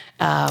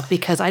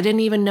because I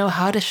didn't even know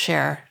how to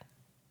share.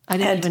 I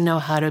didn't even know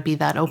how to be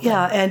that open.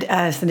 Yeah, and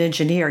as an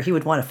engineer, he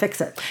would want to fix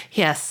it.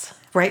 Yes.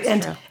 Right.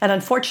 And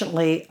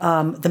unfortunately,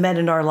 the men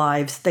in our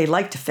lives, they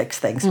like to fix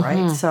things,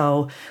 right?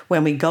 So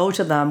when we go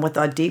to them with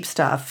our deep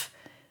stuff,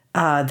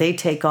 they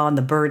take on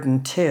the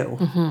burden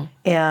too.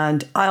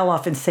 And I'll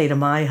often say to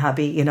my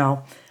hubby, you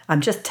know,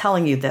 I'm just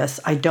telling you this.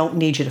 I don't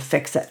need you to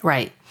fix it.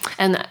 Right.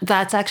 And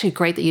that's actually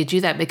great that you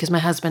do that because my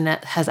husband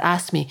has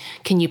asked me,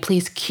 can you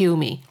please cue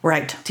me?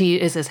 Right.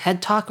 Is this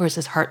head talk or is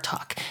this heart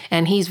talk?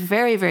 And he's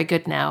very, very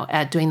good now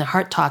at doing the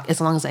heart talk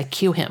as long as I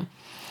cue him.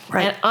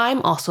 Right. And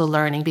I'm also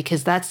learning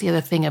because that's the other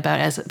thing about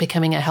as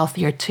becoming a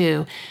healthier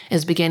too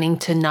is beginning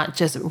to not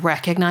just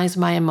recognize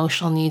my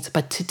emotional needs,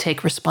 but to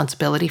take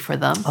responsibility for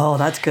them. Oh,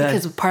 that's good.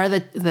 Because part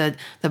of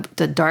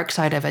the dark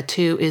side of it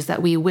too is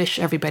that we wish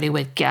everybody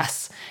would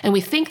guess. And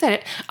we think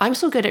that I'm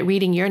so good at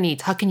reading your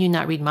needs. How can you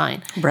not read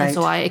mine? Right. And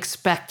so I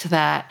expect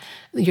that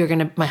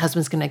my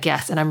husband's going to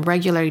guess. And I'm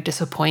regularly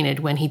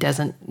disappointed when he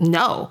doesn't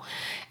know.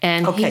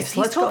 And he's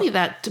told me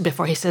that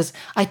before. He says,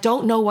 I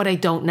don't know what I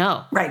don't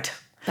know. Right.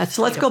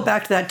 So let's go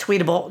back to that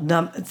tweetable,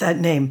 that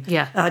name.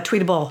 Yeah.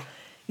 Tweetable.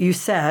 You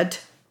said,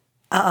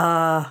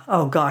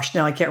 oh gosh,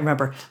 now I can't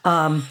remember.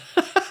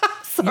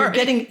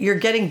 You're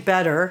getting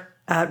better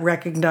at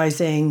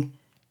recognizing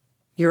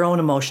your own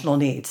emotional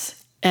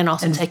needs. And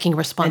also taking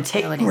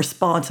responsibility. And taking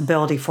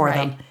responsibility for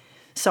them.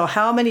 So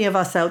how many of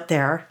us out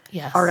there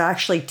are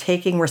actually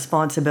taking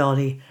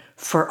responsibility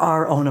for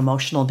our own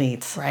emotional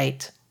needs?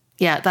 Right.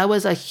 Yeah, that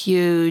was a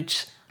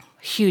huge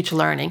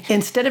learning.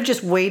 Instead of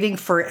just waiting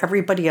for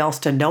everybody else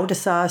to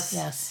notice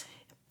us,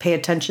 pay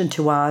attention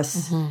to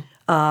us,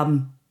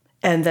 and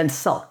then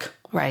sulk.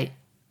 Right.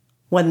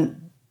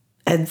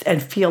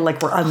 And feel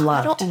like we're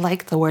unloved. I don't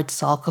like the word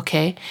sulk,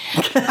 okay?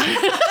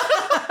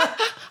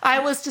 I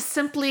was just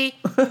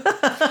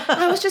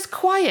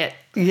quiet.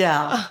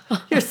 Yeah.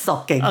 You're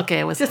sulking.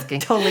 Okay, I was just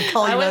sulking. Totally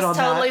calling you out on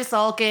that. I was totally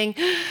sulking.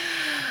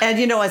 And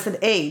you know, as an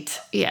 8,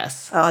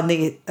 on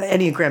the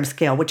Enneagram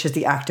scale, which is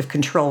the active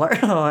controller,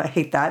 oh, I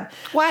hate that.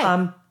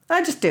 Why?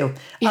 I just do.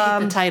 You hate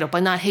the title,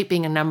 but not hate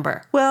being a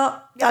number.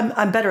 Well,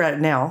 I'm better at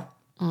it now.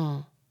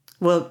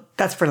 Well,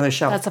 that's for another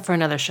show. That's for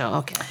another show.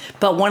 Okay.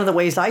 But one of the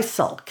ways I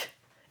sulk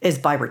is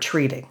by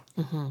retreating.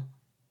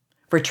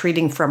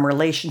 Retreating from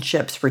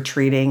relationships,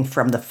 retreating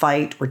from the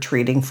fight,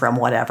 retreating from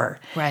whatever.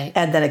 Right.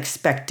 And then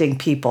expecting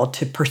people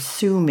to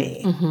pursue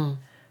me.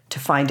 To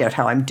find out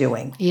how I'm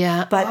doing.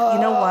 Yeah. But you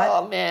know what?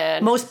 Oh,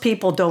 man. Most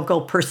people don't go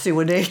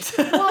pursuing it.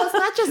 Well, it's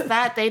not just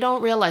that. They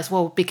don't realize,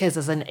 because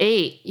as an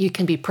 8, you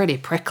can be pretty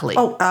prickly.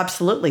 Oh,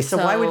 absolutely. So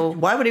why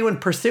would anyone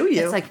pursue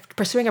you? It's like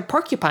pursuing a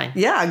porcupine.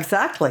 Yeah,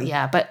 exactly.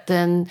 Yeah, but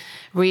then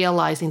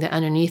realizing that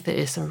underneath it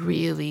is some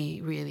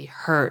really, really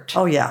hurt,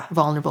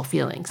 vulnerable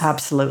feelings.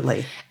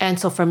 Absolutely. And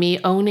so for me,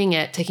 owning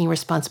it, taking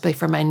responsibility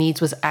for my needs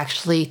was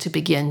actually to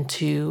begin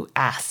to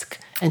ask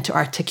and to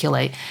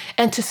articulate.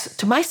 And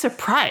to my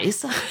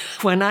surprise,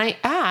 when I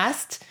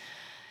asked,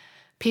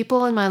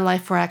 people in my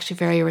life were actually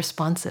very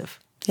responsive.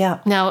 Yeah.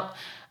 Now,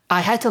 I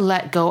had to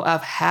let go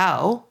of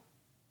how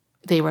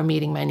they were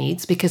meeting my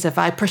needs because if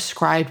I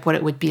prescribed what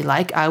it would be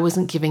like, I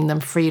wasn't giving them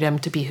freedom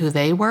to be who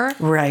they were.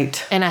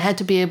 Right. And I had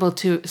to be able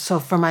to, so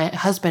for my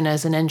husband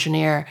as an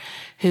engineer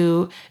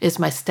who is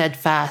my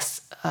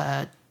steadfast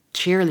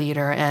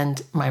cheerleader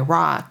and my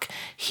rock,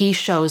 he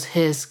shows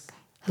his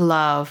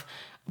love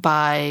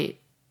by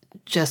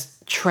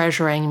just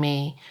treasuring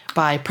me,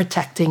 by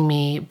protecting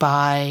me,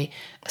 by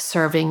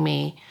serving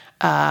me,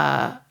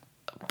 by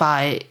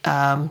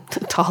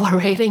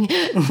tolerating,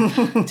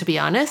 to be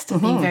honest,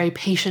 being very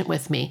patient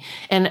with me.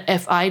 And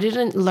if I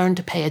didn't learn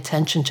to pay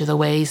attention to the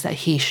ways that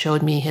he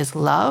showed me his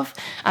love,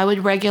 I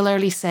would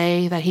regularly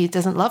say that he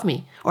doesn't love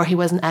me or he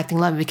wasn't acting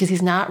loving because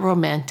he's not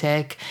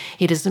romantic.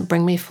 He doesn't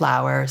bring me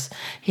flowers.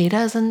 He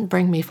doesn't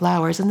bring me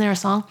flowers. Isn't there a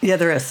song? Yeah,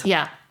 there is.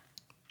 Yeah.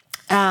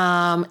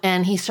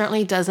 And he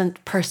certainly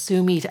doesn't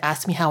pursue me to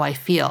ask me how I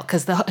feel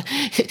because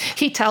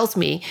he tells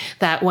me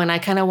that when I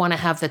kind of want to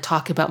have the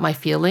talk about my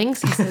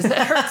feelings, he says it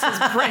hurts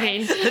his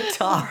brain. The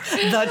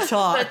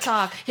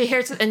talk. He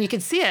hears it, and you can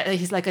see it.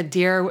 He's like a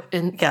deer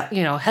in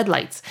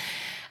headlights.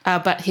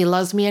 But he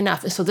loves me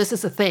enough. So this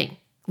is the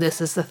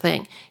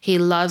thing. He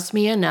loves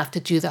me enough to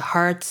do the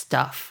hard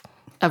stuff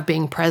of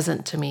being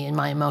present to me in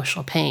my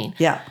emotional pain.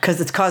 Yeah,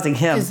 because it's causing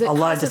him a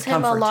lot of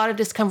discomfort. Him a lot of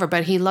discomfort,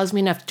 but he loves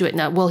me enough to do it.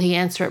 Now, will he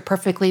answer it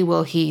perfectly?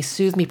 Will he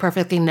soothe me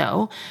perfectly?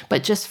 No.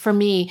 But just for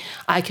me,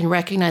 I can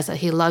recognize that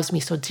he loves me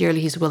so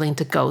dearly, he's willing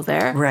to go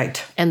there.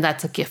 Right. And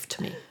that's a gift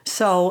to me.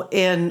 So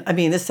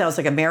this sounds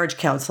like a marriage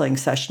counseling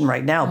session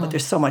right now, but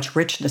there's so much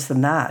richness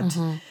in that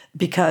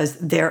because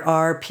there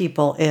are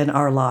people in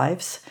our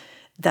lives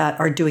that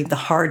are doing the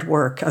hard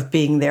work of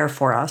being there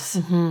for us,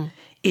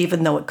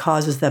 even though it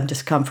causes them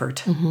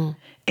discomfort.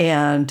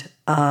 And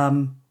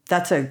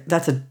that's a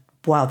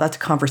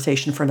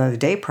conversation for another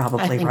day,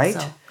 probably, right?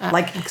 So.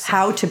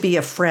 How to be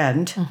a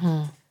friend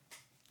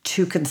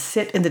who can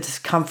sit in the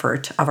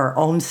discomfort of our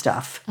own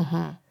stuff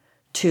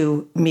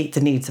to meet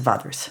the needs of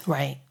others.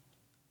 Right.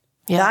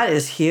 Yeah. That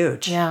is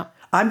huge. Yeah.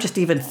 I'm just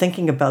even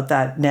thinking about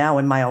that now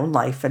in my own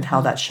life and how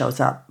that shows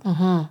up.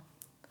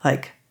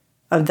 I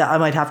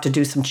might have to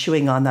do some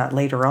chewing on that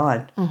later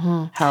on.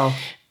 How.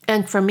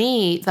 And for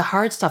me, the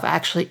hard stuff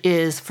actually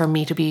is for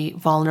me to be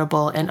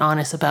vulnerable and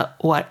honest about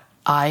what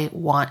I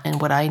want and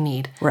what I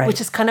need,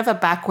 which is kind of a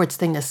backwards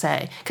thing to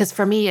say. Because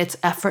for me, it's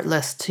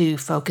effortless to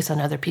focus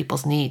on other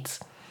people's needs.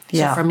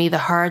 So for me, the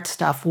hard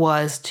stuff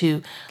was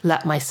to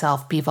let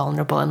myself be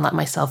vulnerable and let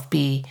myself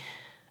be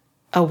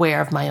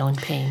aware of my own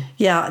pain.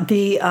 Yeah,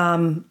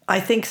 I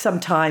think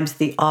sometimes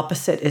the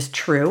opposite is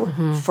true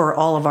for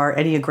all of our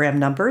Enneagram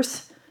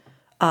numbers.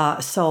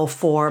 So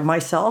for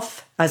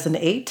myself as an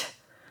 8,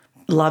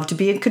 love to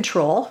be in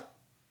control.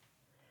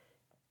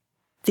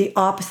 The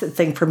opposite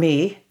thing for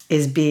me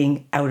is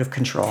being out of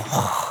control,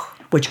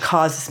 which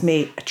causes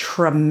me a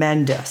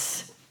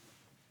tremendous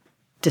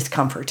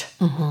discomfort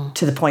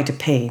to the point of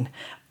pain.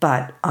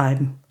 But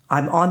I'm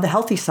on the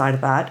healthy side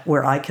of that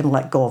where I can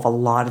let go of a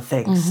lot of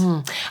things.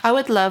 I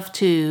would love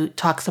to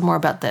talk some more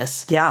about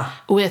this. Yeah.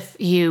 With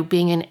you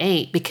being an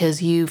 8,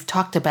 because you've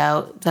talked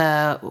about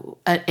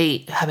an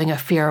 8 having a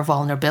fear of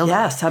vulnerability.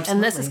 Yes, absolutely.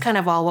 And this is kind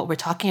of all what we're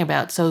talking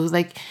about. So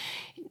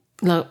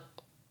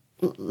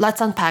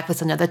let's unpack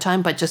this another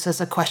time, but just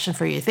as a question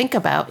for you to think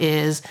about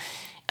is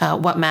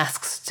what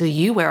masks do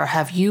you wear or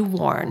have you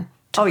worn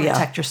to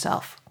protect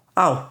yourself?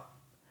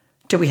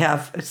 Do we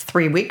have, it's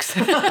 3 weeks?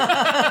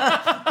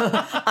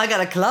 I got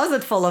a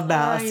closet full of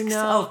masks. I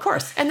know. Oh, of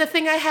course. And the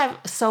thing I have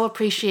so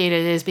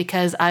appreciated is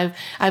because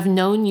I've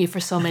known you for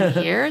so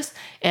many years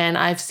and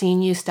I've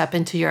seen you step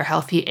into your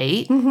healthy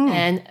 8.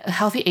 And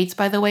healthy 8s,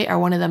 by the way, are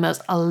one of the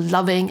most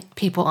loving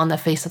people on the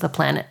face of the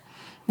planet.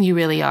 You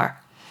really are.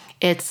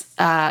 It's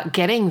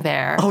getting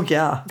there. Oh,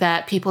 yeah.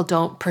 That people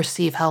don't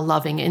perceive how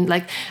loving.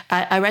 And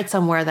I read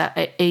somewhere that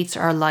 8s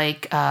are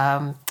like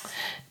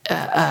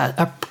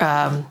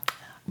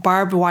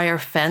barbed wire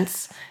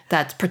fence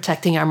that's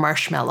protecting our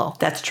marshmallow.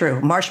 That's true.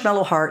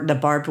 Marshmallow heart and a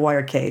barbed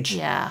wire cage.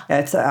 Yeah.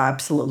 It's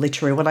absolutely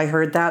true. When I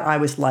heard that, I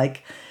was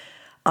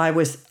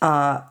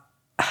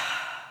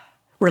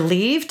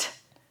relieved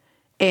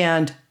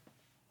and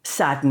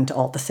saddened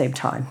all at the same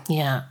time.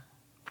 Yeah.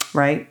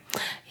 Right?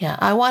 Yeah.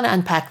 I want to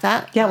unpack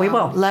that. Yeah, we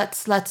will.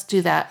 Let's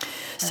do that.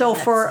 So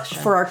for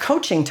our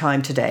coaching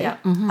time today,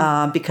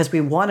 because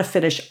we want to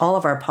finish all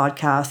of our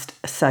podcast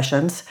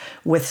sessions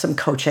with some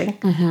coaching,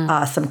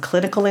 some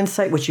clinical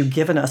insight, which you've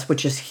given us,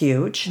 which is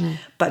huge,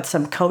 but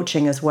some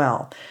coaching as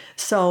well.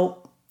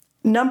 So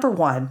number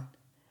one,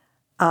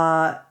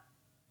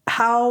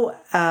 how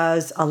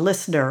as a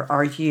listener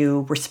are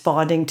you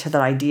responding to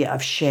that idea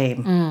of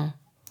shame?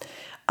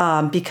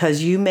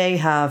 Because you may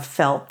have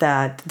felt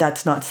that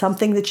that's not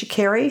something that you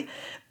carry,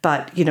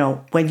 but,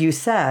 when you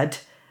said,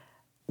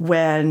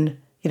 when,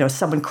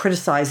 someone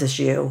criticizes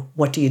you,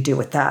 what do you do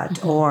with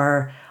that?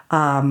 Or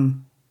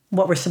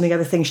what were some of the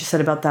other things you said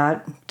about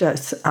that?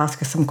 Just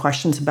ask us some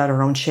questions about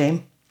our own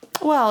shame.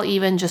 Well,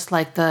 even just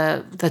like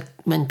the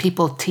when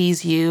people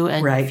tease you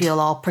and you feel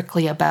all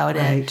prickly about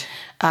it.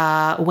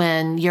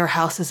 When your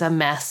house is a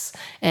mess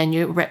and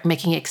you're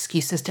making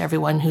excuses to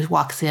everyone who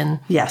walks in.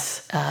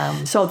 Yes.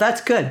 So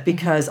that's good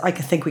because I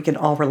think we can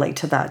all relate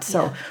to that.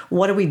 So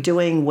what are we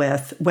doing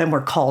with when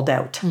we're called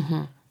out?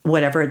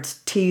 Whatever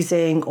it's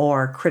teasing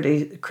or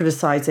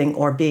criticizing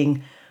or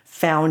being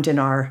found in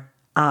our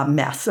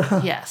mess.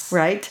 Yes.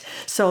 Right?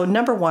 So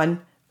number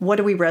one, what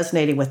are we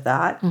resonating with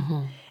that?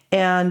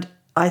 And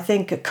I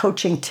think a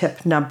coaching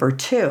tip number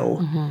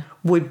 2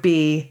 would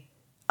be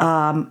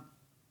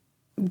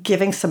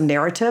giving some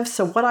narrative.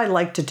 So what I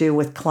like to do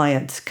with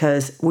clients,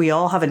 because we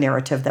all have a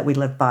narrative that we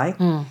live by,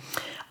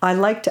 I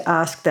like to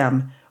ask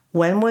them,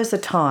 when was a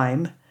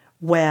time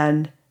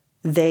when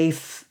they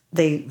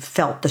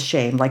felt the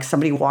shame? Like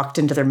somebody walked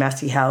into their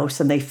messy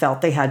house and they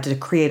felt they had to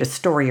create a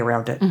story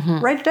around it.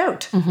 Write it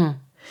out.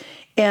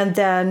 And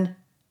then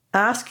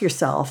ask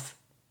yourself,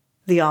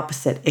 the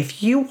opposite.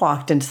 If you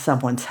walked into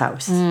someone's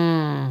house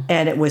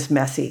and it was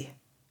messy,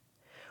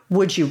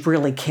 would you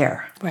really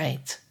care?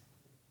 Right.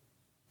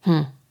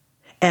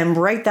 And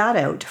write that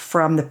out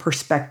from the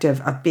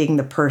perspective of being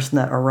the person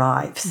that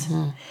arrives.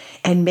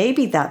 And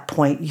maybe at that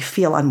point you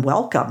feel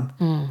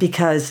unwelcome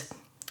because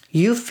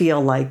you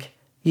feel like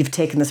you've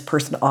taken this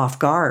person off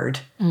guard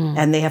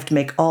and they have to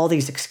make all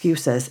these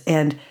excuses.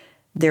 And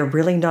they're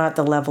really not at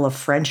the level of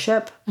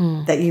friendship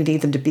that you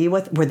need them to be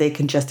with, where they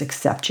can just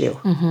accept you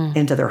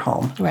into their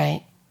home.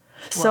 Right.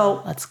 So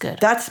wow, that's good.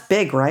 That's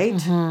big, right?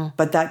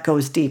 But that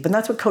goes deep. And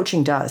that's what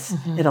coaching does.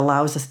 It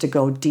allows us to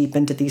go deep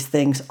into these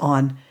things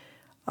on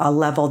a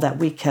level that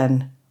we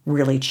can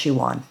really chew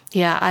on.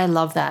 Yeah, I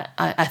love that.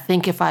 I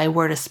think if I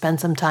were to spend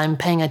some time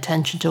paying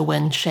attention to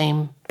when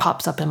shame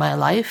pops up in my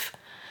life,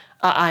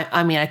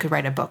 I mean, I could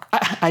write a book.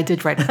 I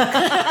did write a book.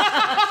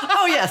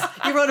 Oh, yes.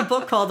 You wrote a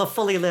book called The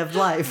Fully Lived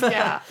Life.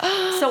 Yeah.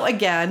 So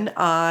again,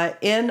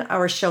 in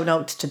our show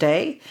notes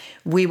today,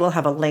 we will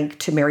have a link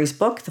to Mary's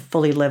book, The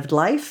Fully Lived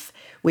Life.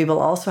 We will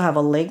also have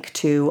a link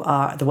to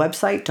the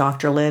website,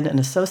 Dr. Lynn and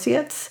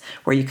Associates,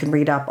 where you can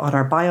read up on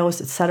our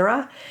bios,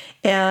 etc.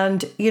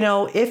 And,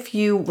 if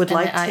you would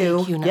like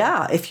to,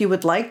 if you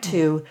would like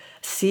to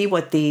see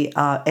what the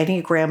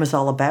Enneagram is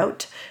all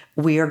about,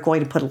 we are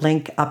going to put a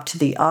link up to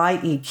the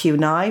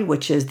IEQ9,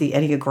 which is the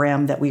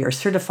Enneagram that we are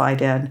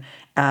certified in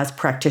as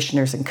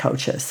practitioners and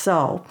coaches.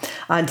 So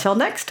until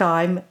next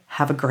time,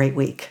 have a great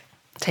week.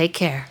 Take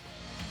care.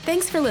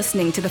 Thanks for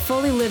listening to the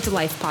Fully Lived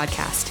Life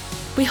podcast.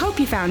 We hope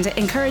you found it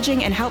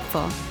encouraging and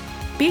helpful.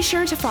 Be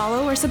sure to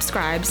follow or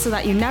subscribe so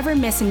that you never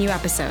miss a new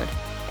episode.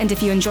 And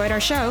if you enjoyed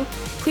our show,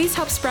 please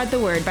help spread the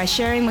word by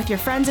sharing with your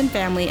friends and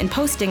family and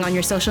posting on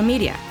your social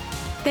media.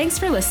 Thanks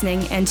for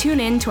listening, and tune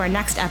in to our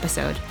next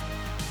episode.